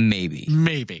 Maybe.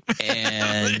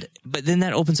 But then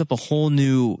that opens up a whole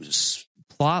new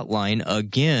plot line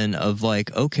again of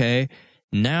like, okay,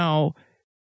 now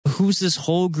who's this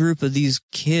whole group of these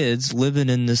kids living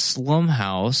in this slum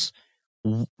house?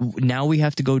 Now we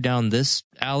have to go down this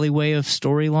alleyway of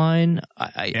storyline.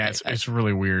 It's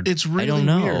really weird. It's really I don't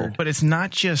know. weird. But it's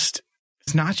not just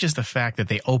the fact that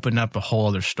they open up a whole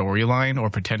other storyline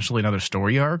or potentially another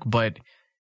story arc, but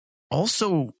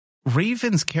also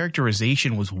Raven's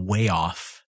characterization was way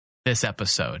off this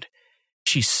episode.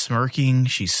 She's smirking,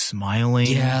 she's smiling.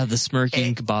 Yeah, the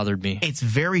smirking bothered me. It's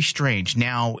very strange.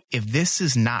 Now, if this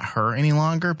is not her any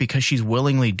longer because she's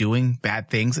willingly doing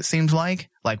bad things, it seems like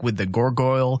with the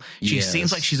gargoyle, she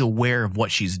seems like she's aware of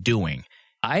what she's doing.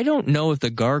 I don't know if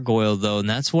the gargoyle though, and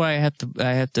that's why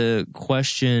I have to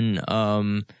question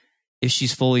if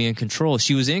she's fully in control.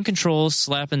 She was in control,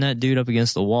 slapping that dude up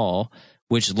against the wall,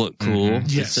 which looked cool.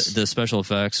 Yes. The special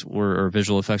effects or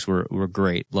visual effects were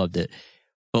great. Loved it.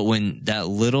 But when that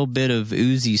little bit of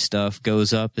Uzi stuff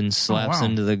goes up and slaps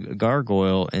into the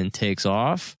gargoyle and takes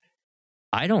off,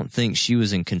 I don't think she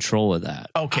was in control of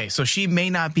that. Okay, so she may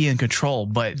not be in control,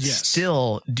 but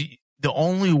still, the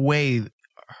only way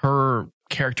her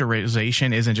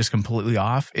characterization isn't just completely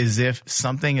off is if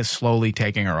something is slowly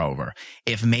taking her over.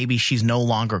 If maybe she's no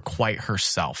longer quite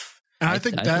herself. And I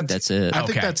think that's it. I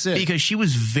think that's it. Because she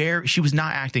was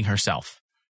not acting herself.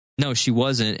 No, she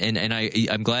wasn't, and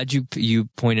I'm glad you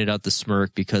pointed out the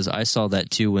smirk, because I saw that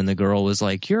too when the girl was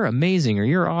like, "You're amazing" or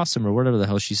 "You're awesome" or whatever the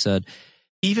hell she said.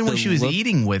 Even when she was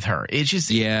eating with her, it's just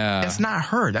that's not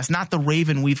her. That's not the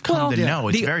Raven we've come to know.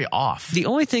 It's very off. The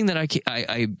only thing that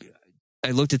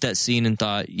I looked at that scene and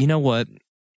thought, you know what?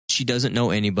 She doesn't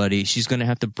know anybody. She's going to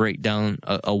have to break down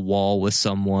a wall with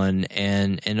someone,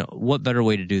 and what better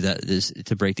way to do that is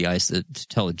to break the ice, to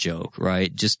tell a joke,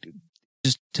 right? Just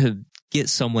to get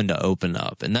someone to open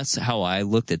up. And that's how I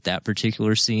looked at that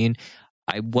particular scene.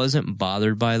 I wasn't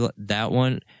bothered by that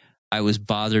one. I was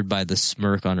bothered by the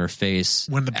smirk on her face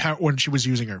when she was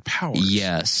using her powers.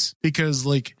 Yes. Because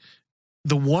like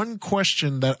the one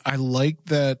question that I like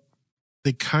that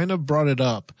they kind of brought it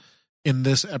up in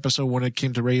this episode when it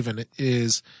came to Raven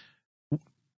is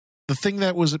the thing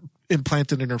that was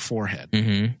implanted in her forehead.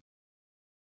 Mm-hmm.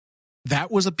 That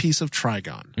was a piece of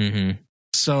Trigon. Mm-hmm.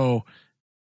 So,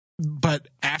 but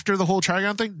after the whole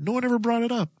Trigon thing, no one ever brought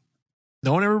it up.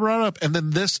 No one ever brought it up. And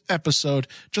then this episode,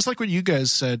 just like what you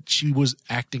guys said, she was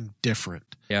acting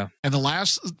different. Yeah. And the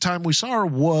last time we saw her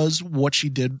was what she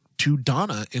did to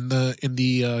Donna in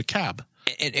the cab.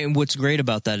 And what's great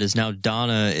about that is now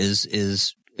Donna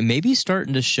is maybe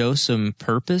starting to show some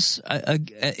purpose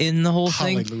in the whole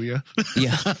thing. Hallelujah.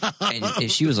 Yeah.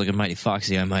 And she was looking mighty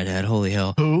foxy, I might add. Holy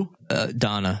hell. Who?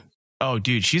 Donna. Oh,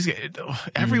 dude,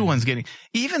 everyone's getting,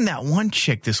 even that one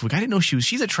chick this week. I didn't know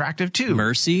she's attractive too.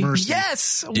 Mercy?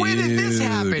 Yes. When did this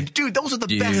happen? Dude, those are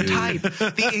the best type.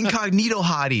 The incognito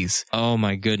hotties. Oh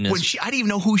my goodness. I didn't even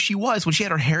know who she was. When she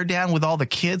had her hair down with all the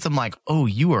kids, I'm like, oh,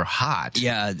 you are hot.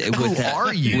 Yeah. Who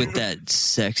are you? With that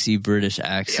sexy British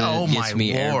accent. Oh gets my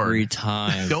me Lord. Every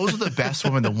time. Those are the best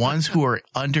women, the ones who are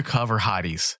undercover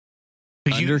hotties.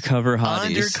 Undercover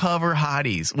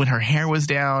hotties. When her hair was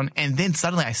down, and then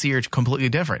suddenly I see her completely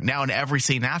different. Now in every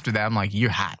scene after that, I'm like,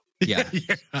 you're hot. Yeah.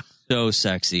 Yeah. So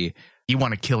sexy. You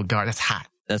want to kill Gar. That's hot.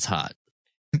 That's hot.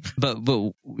 But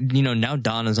you know, now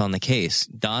Donna's on the case.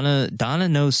 Donna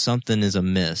knows something is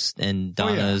amiss, and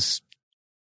Donna's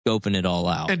scoping it all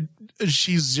out. And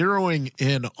she's zeroing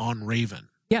in on Raven.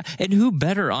 Yeah, and who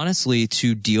better, honestly,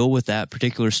 to deal with that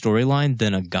particular storyline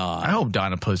than a god? I hope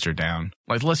Donna puts her down.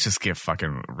 Like, let's just get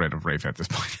fucking rid of Raven at this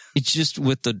point. It's just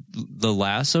with the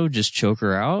lasso, just choke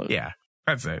her out? Yeah,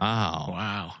 that's it.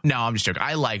 Wow. No, I'm just joking.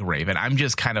 I like Raven. I'm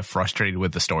just kind of frustrated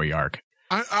with the story arc.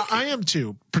 I am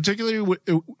too, particularly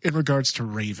in regards to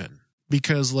Raven,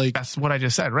 because like that's what I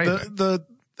just said, Raven.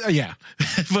 Yeah,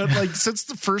 but like since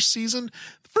the first season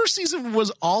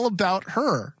was all about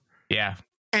her. Yeah.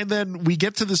 And then we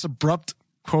get to this abrupt,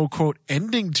 quote, unquote,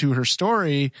 ending to her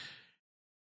story.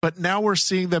 But now we're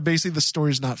seeing that basically the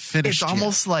story's not finished. It's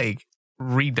almost like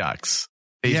Redux.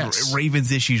 Yes.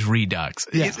 Raven's Issues Redux.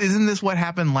 Yeah. Isn't this what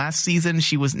happened last season?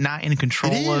 She was not in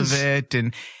control of it.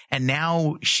 And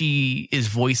now she is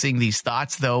voicing these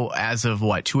thoughts, though, as of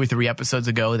 2 or 3 episodes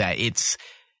ago, that it's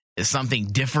something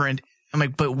different. I'm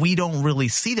like, but we don't really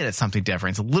see that it's something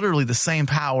different. It's literally the same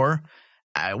power.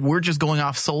 We're just going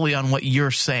off solely on what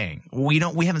you're saying. We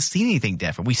haven't seen anything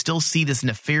different. We still see this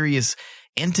nefarious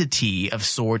entity of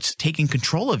sorts taking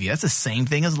control of you. That's the same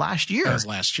thing as last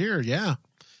year. Yeah.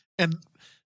 And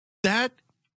that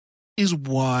is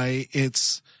why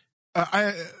it's,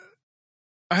 I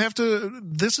have to,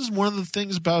 this is one of the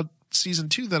things about season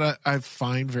 2 that I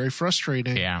find very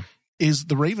frustrating. Yeah. Is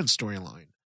the Raven storyline.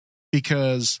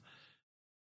 Because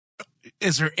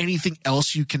is there anything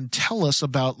else you can tell us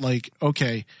about, like,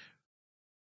 okay,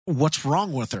 what's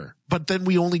wrong with her? But then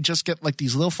we only just get like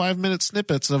these little 5-minute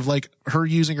snippets of like her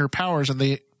using her powers and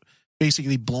they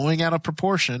basically blowing out of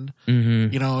proportion.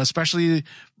 Mm-hmm. You know, especially,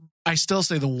 I still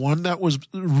say the one that was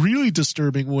really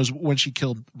disturbing was when she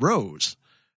killed Rose,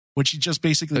 when she just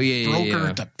basically broke her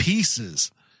into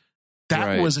pieces.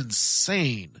 That was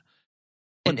insane.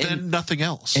 But then nothing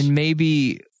else. And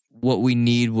maybe what we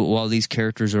need while these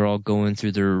characters are all going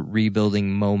through their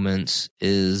rebuilding moments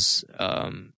is,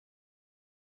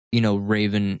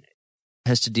 Raven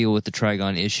has to deal with the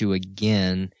Trigon issue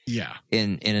again. Yeah.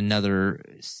 In another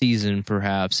season,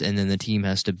 perhaps, and then the team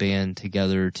has to band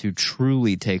together to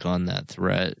truly take on that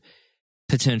threat.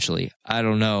 Potentially. I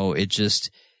don't know. It's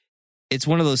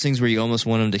one of those things where you almost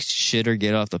want them to shit or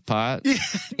get off the pot.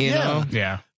 You know?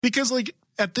 Yeah. Because like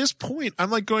at this point, I'm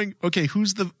like going, okay,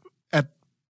 who's the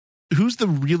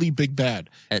really big bad?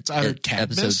 It's either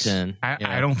Cadmus. Episode 10.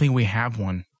 I don't think we have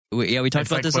one. We talked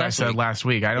about this what last I said week. last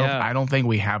week. I don't think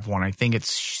we have one. I think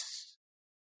it's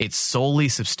solely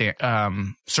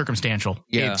circumstantial.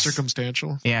 Yeah. It's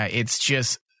circumstantial. Yeah, it's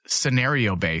just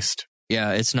scenario based.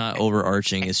 Yeah, it's not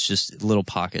overarching. It's just little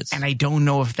pockets. And I don't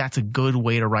know if that's a good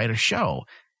way to write a show.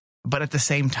 But at the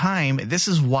same time, this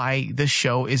is why this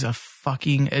show is a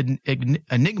fucking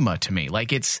enigma to me.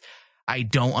 Like I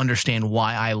don't understand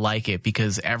why I like it,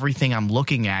 because everything I'm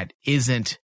looking at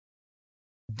isn't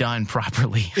done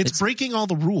properly. It's breaking all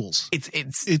the rules. It's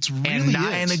really and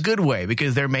not in a good way,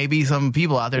 because there may be some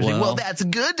people out there saying, well, that's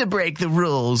good to break the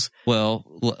rules. Well,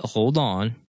 hold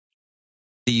on.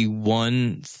 The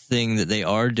one thing that they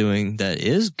are doing that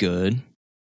is good,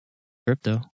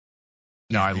 Crypto.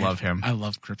 No, I love him. I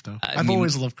love Crypto. I've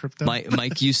always loved Crypto.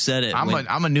 Mike, you said it.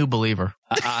 I'm a new believer.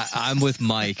 I'm with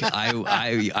Mike. He and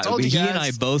guys.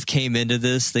 I both came into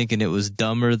this thinking it was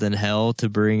dumber than hell to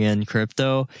bring in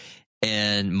Crypto.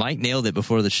 And Mike nailed it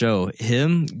before the show.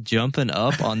 Him jumping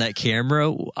up on that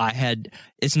camera,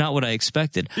 it's not what I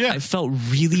expected. Yeah. I felt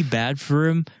really bad for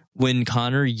him when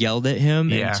Connor yelled at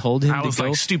him and told him to go. I was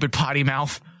like, stupid potty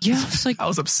mouth. Yeah, it's like, I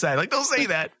was upset. Like, don't say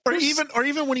that. Or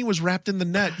even when he was wrapped in the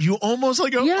net, you almost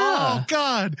like go, oh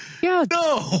God, yeah,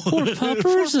 no, poor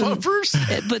puppers. Poor puppers.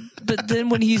 But then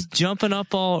when he's jumping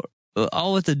up all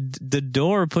at the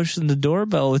door, pushing the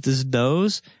doorbell with his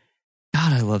nose,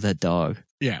 God, I love that dog.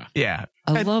 Yeah. Yeah.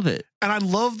 I love it. And I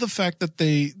love the fact that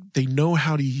they know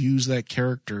how to use that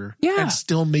character and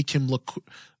still make him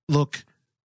look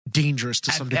dangerous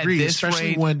to some degree,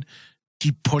 especially when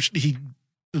he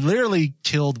literally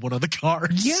killed one of the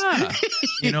guards. Yeah.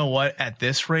 You know what? At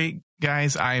this rate,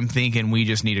 guys, I'm thinking we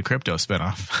just need a Crypto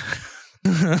spinoff.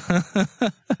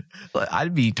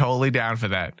 I'd be totally down for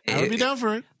that. I would be down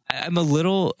for it. I'm a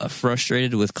little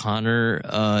frustrated with Connor,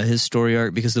 his story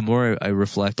arc, because the more I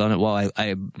reflect on it, while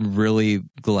I'm really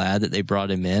glad that they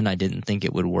brought him in, I didn't think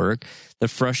it would work. The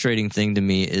frustrating thing to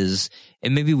me is,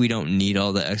 and maybe we don't need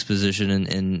all the exposition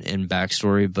and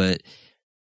backstory, but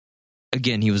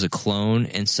again, he was a clone,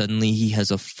 and suddenly he has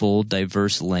a full,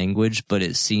 diverse language, but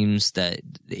it seems that,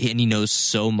 and he knows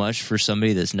so much for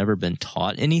somebody that's never been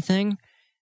taught anything.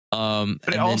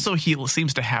 But also he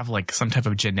seems to have like some type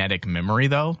of genetic memory,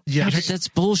 though. Yeah, but that's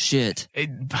bullshit.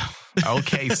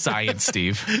 Okay, science,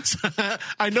 Steve.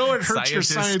 I know it hurts your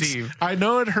science. Steve. I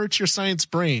know it hurts your science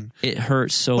brain. It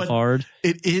hurts so hard.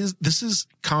 This is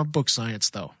comic book science,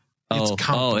 though.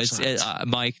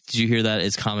 Mike, did you hear that?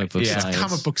 It's comic book science. It's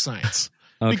comic book science.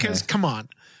 Okay. Because come on.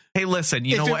 Hey, listen,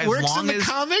 you know what? If it works in the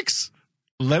comics,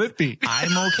 let it be.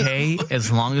 I'm okay as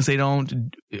long as they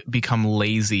don't become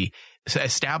lazy. So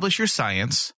establish your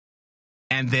science,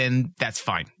 and then that's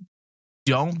fine.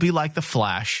 Don't be like the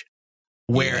Flash,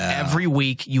 where every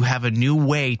week you have a new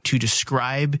way to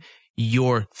describe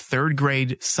your third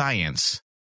grade science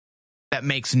that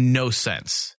makes no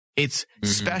sense. It's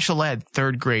special ed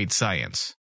third grade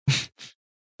science.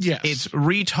 Yes. It's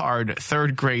retard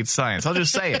third grade science. I'll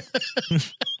just say it.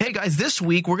 Hey guys, this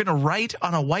week we're going to write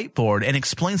on a whiteboard and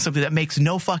explain something that makes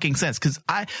no fucking sense. Cause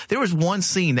there was one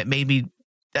scene that made me,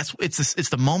 it's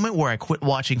the moment where I quit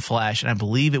watching Flash, and I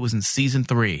believe it was in season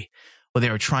 3 where they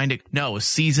were it was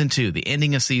season 2, the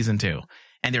ending of season 2.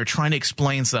 And they were trying to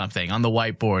explain something on the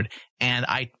whiteboard, and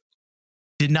I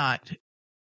did not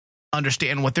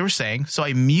understand what they were saying. So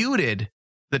I muted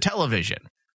the television.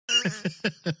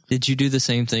 Did you do the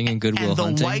same thing in Good Will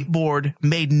Hunting? The whiteboard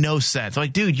made no sense. I'm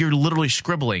like, dude, you're literally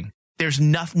scribbling. There's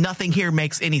nothing here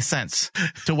makes any sense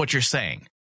to what you're saying.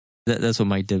 That's what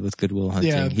Mike did with Good Will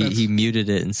Hunting. Yeah, he muted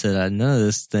it and said, none of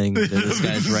this thing that this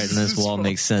guy's writing on this wall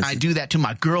makes sense. I do that to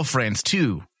my girlfriends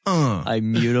too. I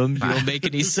mute them. You don't make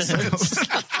any sense.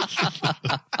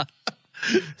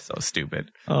 So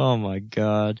stupid. Oh my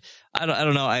God. I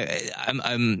don't know.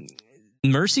 I'm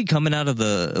Mercy coming out of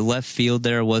the left field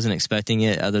there. Wasn't expecting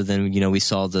it, other than, we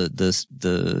saw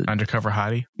the undercover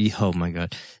hottie. Oh my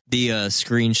God. The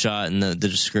screenshot and the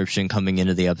description coming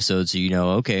into the episode. So,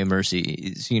 okay,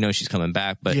 Mercy, she's coming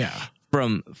back. But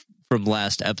from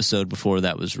last episode before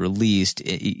that was released,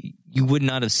 you would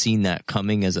not have seen that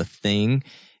coming as a thing.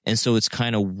 And so it's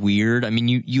kind of weird. I mean,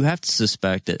 you have to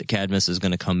suspect that Cadmus is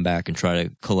going to come back and try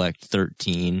to collect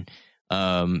 13,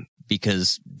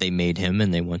 because they made him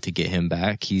and they want to get him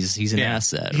back. He's an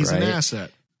asset. He's right? an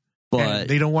asset. But and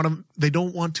they don't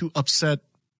want to upset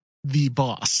the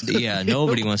boss. Yeah,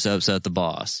 nobody wants to upset the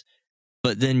boss.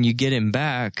 But then you get him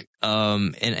back,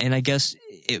 and I guess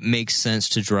it makes sense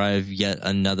to drive yet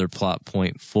another plot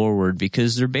point forward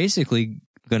because they're basically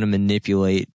going to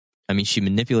manipulate. I mean, she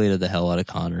manipulated the hell out of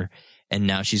Connor, and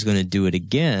now she's going to do it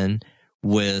again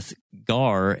with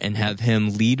Gar and have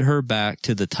him lead her back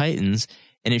to the Titans.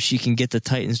 And if she can get the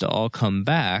Titans to all come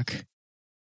back,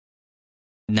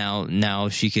 now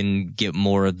she can get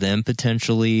more of them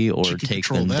potentially, or take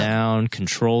them down,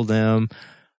 control them.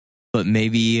 But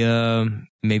maybe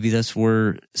that's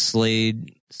where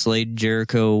Slade,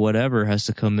 Jericho, whatever has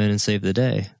to come in and save the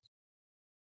day.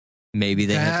 Maybe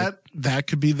they that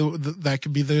could be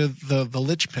the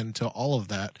linchpin to all of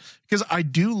that, because I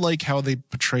do like how they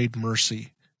portrayed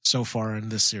Mercy so far in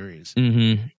this series.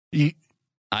 Mm-hmm.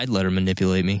 I'd let her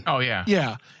manipulate me. Oh yeah,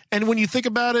 yeah. And when you think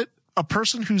about it, a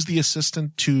person who's the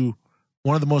assistant to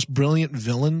one of the most brilliant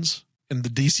villains in the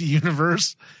DC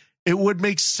universe, it would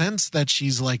make sense that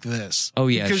she's like this. Oh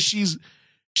yeah, because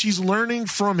she's learning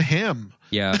from him.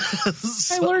 Yeah,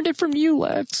 I learned it from you,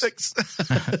 Lex.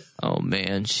 Oh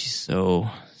man, she's so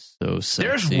sexy.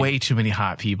 There's way too many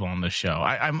hot people on the show.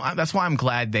 That's why I'm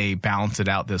glad they balanced it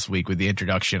out this week with the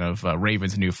introduction of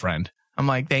Raven's new friend. I'm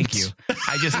like, thank you.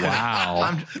 I just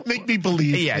wow. Make me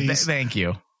believe. Yeah, thank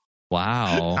you.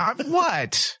 Wow.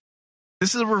 What?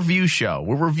 This is a review show.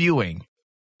 We're reviewing.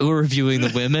 We're reviewing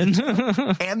the women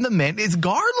and the men. Is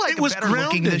Gar better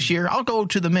looking this year? I'll go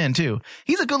to the men too.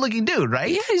 He's a good looking dude, right?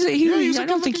 Yeah, I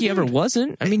don't think he ever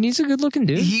wasn't. I mean, he's a good looking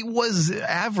dude. He was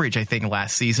average, I think,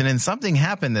 last season, and something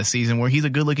happened this season where he's a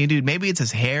good looking dude. Maybe it's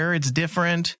his hair; it's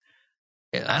different.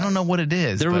 I don't know what it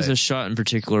is. There was a shot in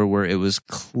particular where it was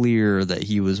clear that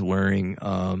he was wearing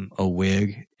a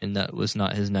wig, and that was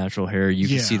not his natural hair. You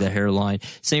can see the hairline.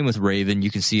 Same with Raven.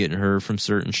 You can see it in her from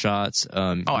certain shots.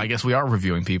 I guess we are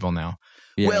reviewing people now.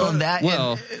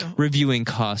 Yeah. Reviewing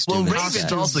costumes. Well,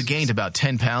 Raven's also gained about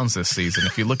 10 pounds this season.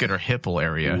 If you look at her hipple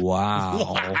area.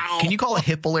 Wow. Can you call it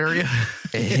hipple area?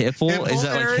 Hipple? Is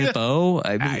that like hippo?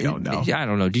 I mean, I don't know. I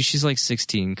don't know. Dude, she's like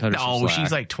 16. Cut her some slack.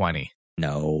 She's like 20.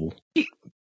 No.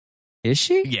 Is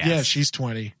she? Yes. Yeah, she's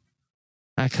 20.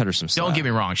 I cut her some slack. Don't get me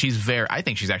wrong. I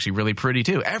think she's actually really pretty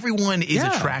too. Everyone is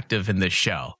attractive in this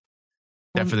show.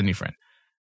 Except for the new friend.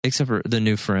 Except for the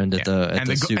new friend at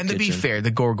the soup and to be kitchen. fair,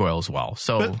 the Gargoyle as well.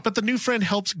 So, but the new friend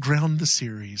helps ground the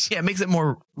series. Yeah, it makes it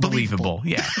more believable.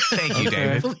 Yeah, thank you,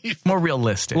 David. More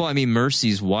realistic. Well, I mean,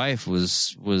 Mercy's wife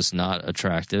was not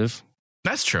attractive.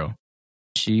 That's true.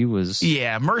 She was.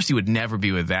 Yeah, Mercy would never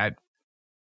be with that.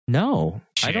 No,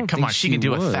 I don't. Come on, she can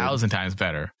do 1,000 times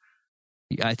better.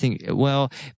 I think.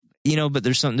 Well, but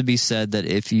there's something to be said that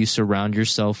if you surround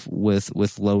yourself with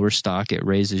lower stock, it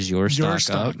raises your stock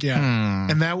up. Yeah,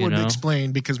 and that would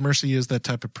explain, because Mercy is that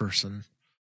type of person.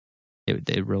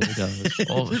 It really does.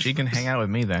 Well, she can hang out with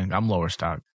me then. I'm lower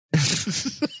stock.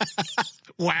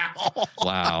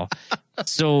 Wow.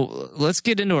 So let's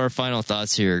get into our final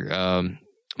thoughts here.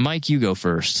 Mike, you go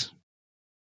first.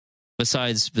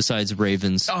 Besides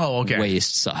Raven's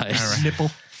waist size. Right. Nipple.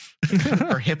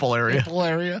 Or hipple area. Nipple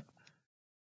area.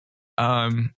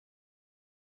 I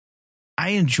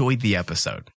enjoyed the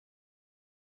episode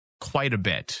quite a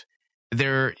bit.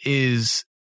 There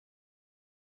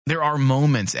are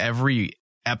moments every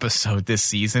episode this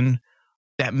season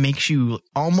that makes you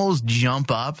almost jump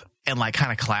up and like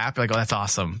kind of clap. You're like, oh, that's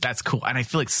awesome. That's cool. And I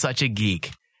feel like such a geek.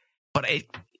 But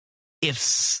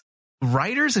if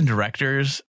writers and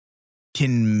directors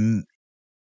can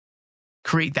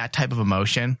create that type of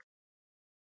emotion,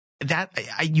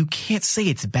 you can't say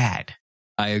it's bad.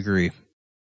 I agree.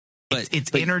 But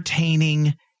it's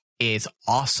entertaining. It's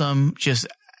awesome. Just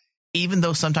even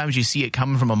though sometimes you see it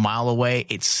coming from a mile away,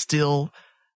 it's still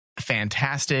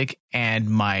fantastic. And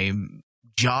my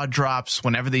jaw drops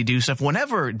whenever they do stuff.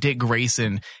 Whenever Dick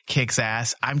Grayson kicks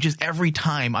ass, every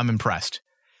time I'm impressed.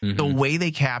 Mm-hmm. The way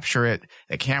they capture it,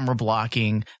 the camera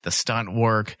blocking, the stunt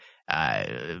work,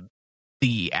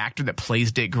 the actor that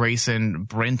plays Dick Grayson,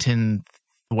 Brenton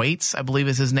Thwaites, I believe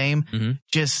is his name,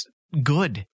 just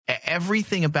good.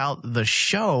 Everything about the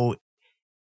show,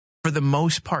 for the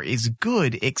most part, is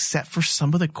good, except for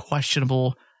some of the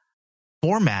questionable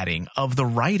formatting of the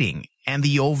writing and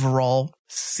the overall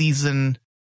season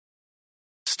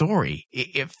story.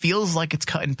 It feels like it's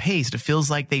cut and paste. It feels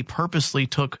like they purposely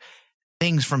took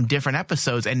things from different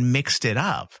episodes and mixed it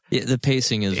up. Yeah, the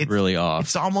pacing is really off.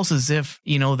 It's almost as if,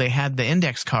 they had the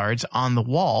index cards on the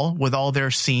wall with all their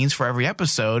scenes for every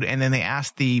episode, and then they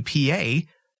asked the PA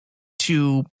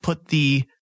to put the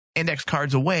index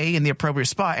cards away in the appropriate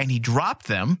spot, and he dropped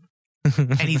them.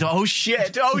 And he's, oh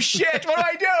shit, what do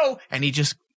I do? And he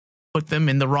just put them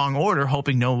in the wrong order,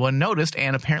 hoping no one noticed,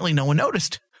 and apparently no one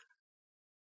noticed.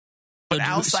 But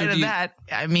outside of that,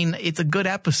 I mean, it's a good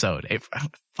episode. I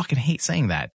fucking hate saying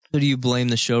that. So do you blame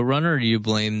the showrunner, or do you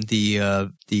blame the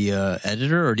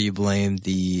editor, or do you blame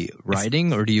the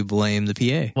writing, or do you blame the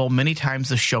PA? Well, many times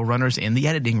the showrunner's in the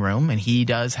editing room, and he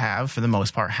does have, for the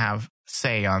most part, have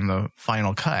say on the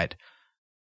final cut.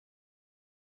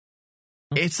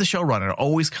 It's the showrunner. It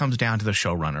always comes down to the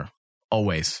showrunner.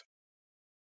 Always.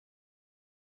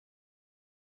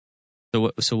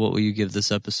 So what will you give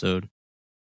this episode?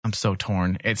 I'm so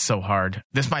torn. It's so hard.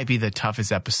 This might be the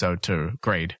toughest episode to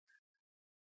grade.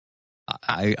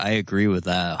 I agree with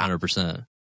that 100%.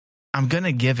 I'm going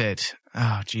to give it,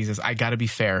 oh, Jesus, I got to be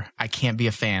fair. I can't be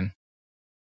a fan.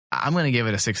 I'm going to give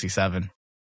it a 67.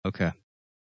 Okay.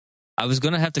 I was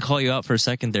going to have to call you out for a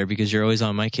second there because you're always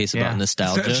on my case about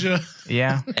nostalgia.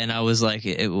 Yeah. And I was like,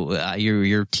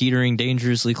 you're teetering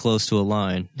dangerously close to a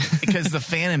line. Because the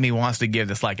fan in me wants to give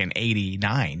this like an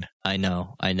 89. I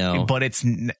know. But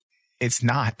it's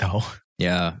not, though.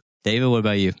 Yeah. David, what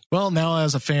about you? Well, now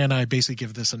as a fan, I basically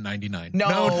give this a 99.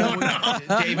 No.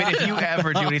 David, if you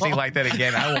ever do anything like that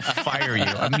again, I will fire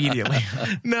you immediately.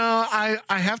 No, I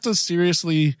have to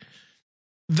seriously...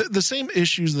 The same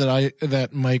issues that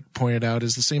Mike pointed out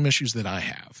is the same issues that I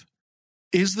have.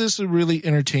 Is this a really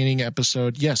entertaining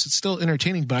episode? Yes, it's still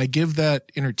entertaining, but I give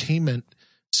that entertainment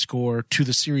score to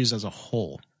the series as a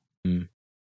whole.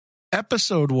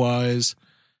 Episode-wise,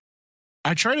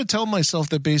 I try to tell myself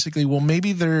that basically, well,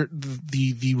 maybe they're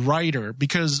the writer,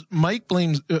 because Mike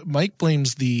blames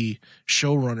the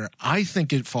showrunner. I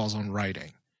think it falls on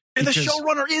writing. And the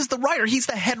showrunner is the writer. He's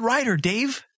the head writer,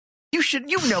 Dave. You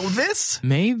know this.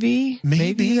 Maybe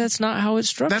that's not how it's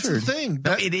structured. That's the thing.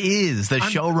 It is. The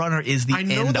showrunner is the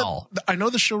end all. I know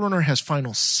the showrunner has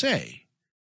final say.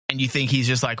 And you think he's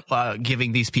just like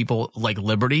giving these people like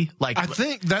liberty? Like I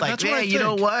think that's what I think. You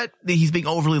know what? He's being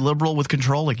overly liberal with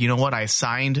control. Like, you know what? I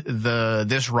assigned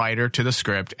this writer to the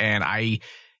script, and I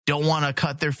don't want to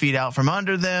cut their feet out from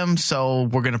under them, so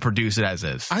we're going to produce it as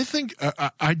is. I think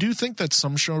I do think that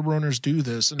some showrunners do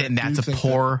this, and that's a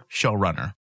poor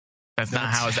showrunner. That's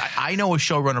not how it's. I know a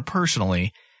showrunner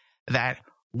personally that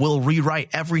will rewrite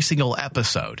every single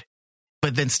episode,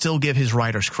 but then still give his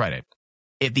writers credit.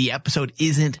 If the episode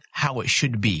isn't how it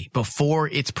should be before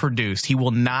it's produced, he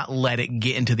will not let it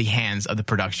get into the hands of the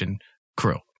production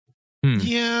crew.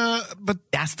 Yeah, but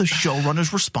that's the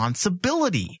showrunner's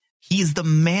responsibility. He's the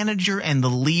manager and the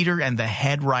leader and the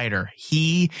head writer.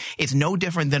 It's no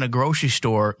different than a grocery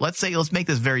store. Let's make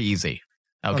this very easy.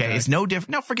 Okay. It's no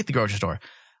different. No, forget the grocery store.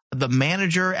 The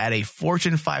manager at a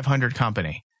Fortune 500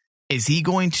 company, the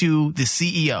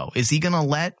CEO, is he going to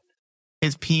let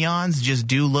his peons just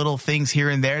do little things here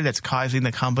and there that's causing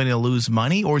the company to lose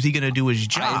money, or is he going to do his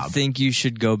job? I think you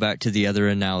should go back to the other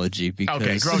analogy because...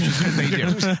 Okay, groceries, they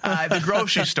do. The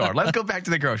grocery store. Let's go back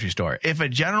to the grocery store. If a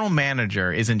general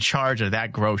manager is in charge of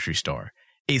that grocery store,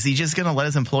 is he just going to let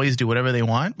his employees do whatever they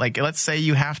want? Like, let's say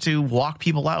you have to walk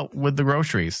people out with the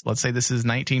groceries. Let's say this is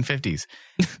 1950s,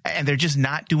 and they're just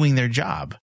not doing their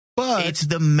job. But it's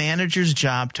the manager's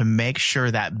job to make sure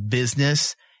that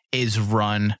business is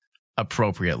run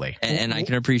appropriately. And I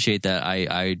can appreciate that.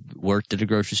 I worked at a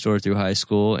grocery store through high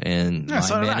school, and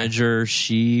my manager,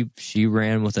 she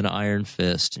ran with an iron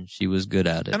fist, and she was good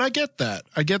at it. And I get that.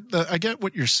 I get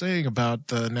what you're saying about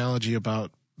the analogy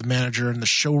about the manager and the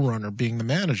showrunner being the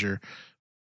manager,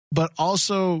 but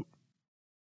also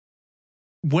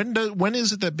when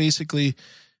is it that basically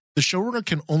the showrunner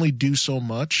can only do so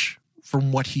much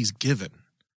from what he's given?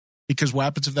 Because what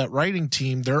happens if that writing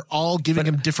team, they're all giving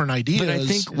him different ideas. But I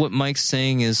think what Mike's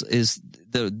saying is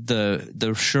the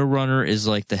showrunner is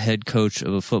like the head coach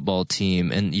of a football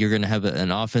team, and you're going to have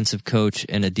an offensive coach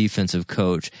and a defensive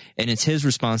coach, and it's his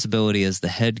responsibility as the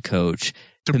head coach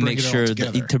to make sure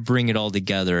to bring it all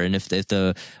together. And if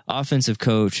the offensive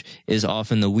coach is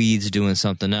off in the weeds doing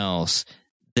something else,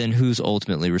 then who's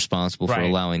ultimately responsible for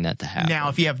allowing that to happen? Now,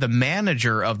 if you have the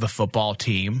manager of the football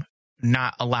team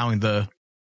not allowing the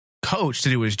coach to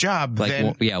do his job,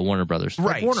 then Warner Brothers.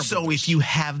 Right. Warner so Brothers. If you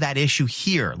have that issue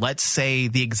here, let's say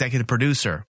the executive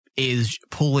producer is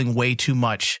pulling way too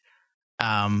much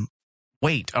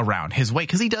weight around his weight,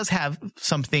 because he does have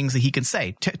some things that he can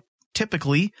say.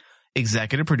 Typically,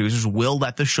 executive producers will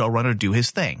let the showrunner do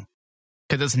his thing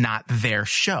because it's not their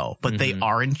show, but they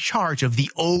are in charge of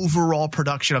the overall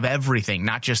production of everything,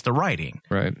 not just the writing.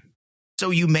 Right. So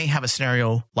you may have a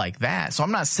scenario like that. So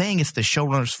I'm not saying it's the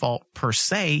showrunner's fault per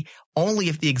se. only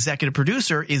if the executive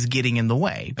producer is getting in the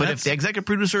way. But if the executive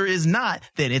producer is not,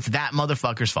 then it's that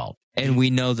motherfucker's fault. And we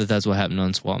know that that's what happened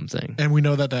on Swamp Thing. And we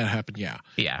know that happened, yeah.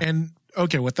 Yeah. And,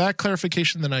 okay, with that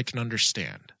clarification, then I can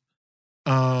understand.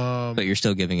 But you're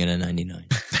still giving it a 99.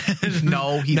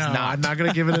 No, he's not. I'm not going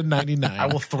to give it a 99. I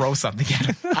will throw something at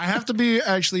him. I have to be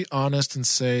actually honest and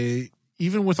say,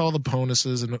 even with all the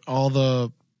bonuses and all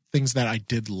the things that I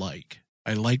did like,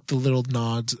 I liked the little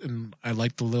nods and I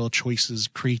liked the little choices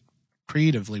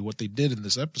creatively, what they did in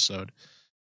this episode.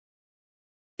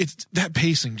 It's that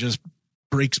pacing just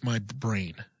breaks my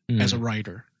brain as a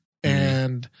writer.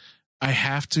 And I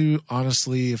have to,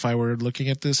 honestly, if I were looking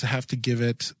at this, I have to give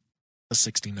it a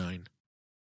 69.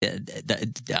 Yeah,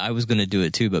 I was going to do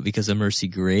it too, but because of Mercy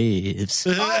Graves.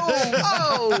 But it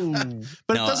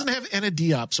doesn't have Anna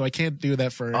Diop, so I can't do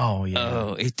that for. Oh yeah.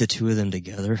 Oh, the two of them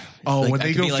together. Oh, when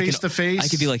they go face to face, I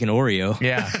could be like an Oreo.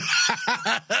 Yeah.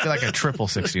 Like a triple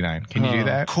 69. Can you do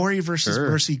that? Corey versus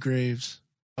Mercy Graves.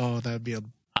 Oh, that would be a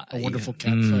wonderful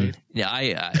cat fight.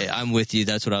 Yeah, I'm with you.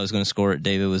 That's what I was going to score it.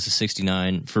 David was a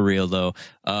 69 for real though.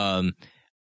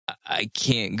 I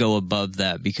can't go above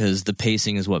that because the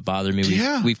pacing is what bothered me.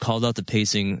 We've called out the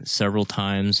pacing several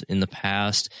times in the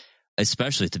past,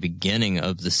 especially at the beginning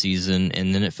of the season,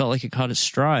 and then it felt like it caught its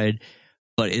stride,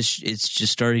 but it's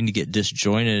just starting to get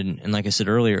disjointed. And like I said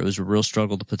earlier, it was a real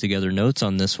struggle to put together notes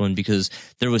on this one because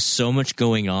there was so much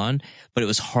going on, but it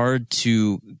was hard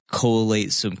to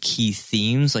collate some key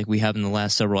themes like we have in the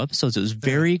last several episodes. It was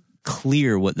very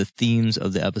clear what the themes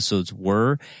of the episodes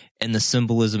were and the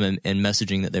symbolism and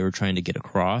messaging that they were trying to get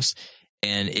across.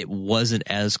 And it wasn't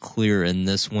as clear in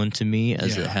this one to me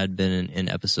as it had been in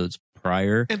episodes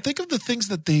prior. And think of the things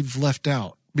that they've left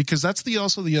out, because that's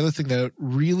also the other thing that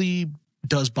really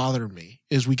does bother me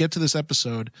is we get to this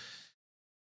episode.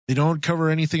 They don't cover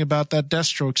anything about that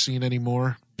Deathstroke scene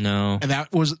anymore. No. And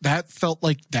that felt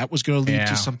like that was going to lead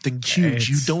to something huge.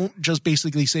 You don't just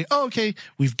basically say, oh, okay,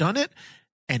 we've done it.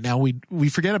 And now we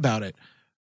forget about it.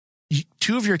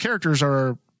 Two of your characters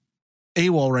are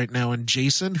AWOL right now, and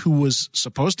Jason, who was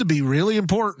supposed to be really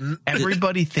important.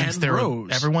 Everybody thinks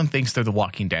Rose. Everyone thinks they're the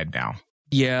Walking Dead now.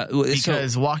 Yeah,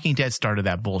 because Walking Dead started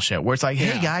that bullshit where it's like,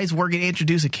 hey guys, we're going to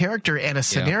introduce a character and a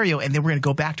scenario, and then we're going to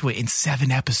go back to it in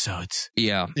 7 episodes.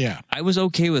 Yeah. I was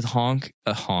okay with Honk.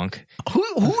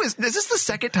 Who is this? The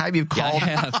second time you've called? Yeah, I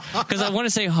have, because I want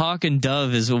to say Hawk and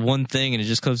Dove is one thing, and it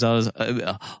just comes out as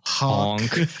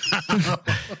Honk.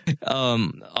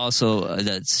 Also,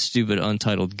 that stupid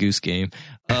Untitled Goose Game.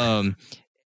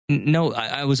 No,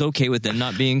 I was okay with them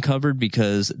not being covered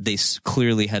because they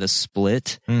clearly had a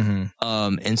split.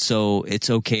 And so it's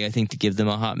okay, I think, to give them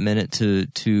a hot minute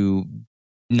to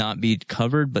not be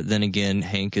covered. But then again,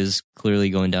 Hank is clearly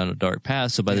going down a dark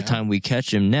path. So by the time we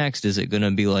catch him next, is it going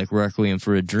to be like Requiem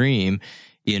for a Dream,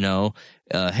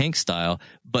 Hank style?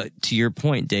 But to your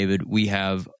point, David, we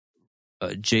have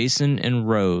Jason and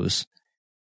Rose.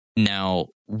 Now,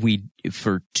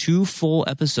 for 2 full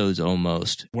episodes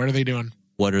almost. What are they doing?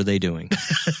 What are they doing?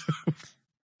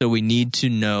 So we need to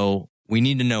know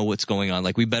what's going on.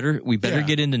 Like we better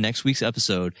get into next week's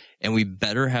episode, and we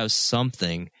better have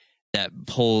something that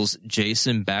pulls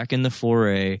Jason back in the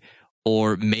foray,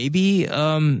 or maybe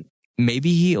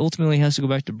he ultimately has to go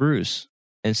back to Bruce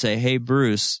and say, "Hey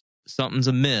Bruce, something's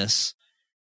amiss."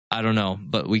 I don't know,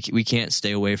 but we can't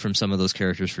stay away from some of those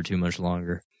characters for too much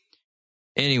longer.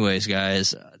 Anyways,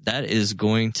 guys, that is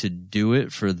going to do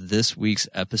it for this week's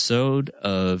episode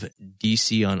of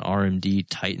DC on RMD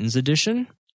Titans Edition.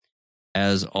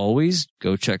 As always,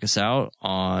 go check us out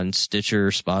on Stitcher,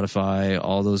 Spotify,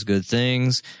 all those good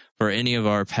things for any of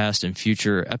our past and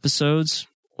future episodes,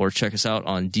 or check us out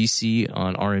on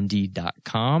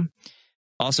DConRMD.com.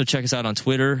 Also, check us out on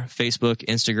Twitter, Facebook,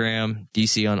 Instagram,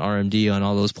 DC on RMD on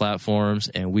all those platforms,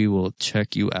 and we will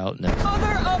check you out next.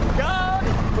 Mother of God!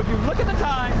 If you look at the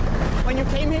time, when you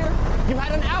came here, you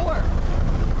had an hour.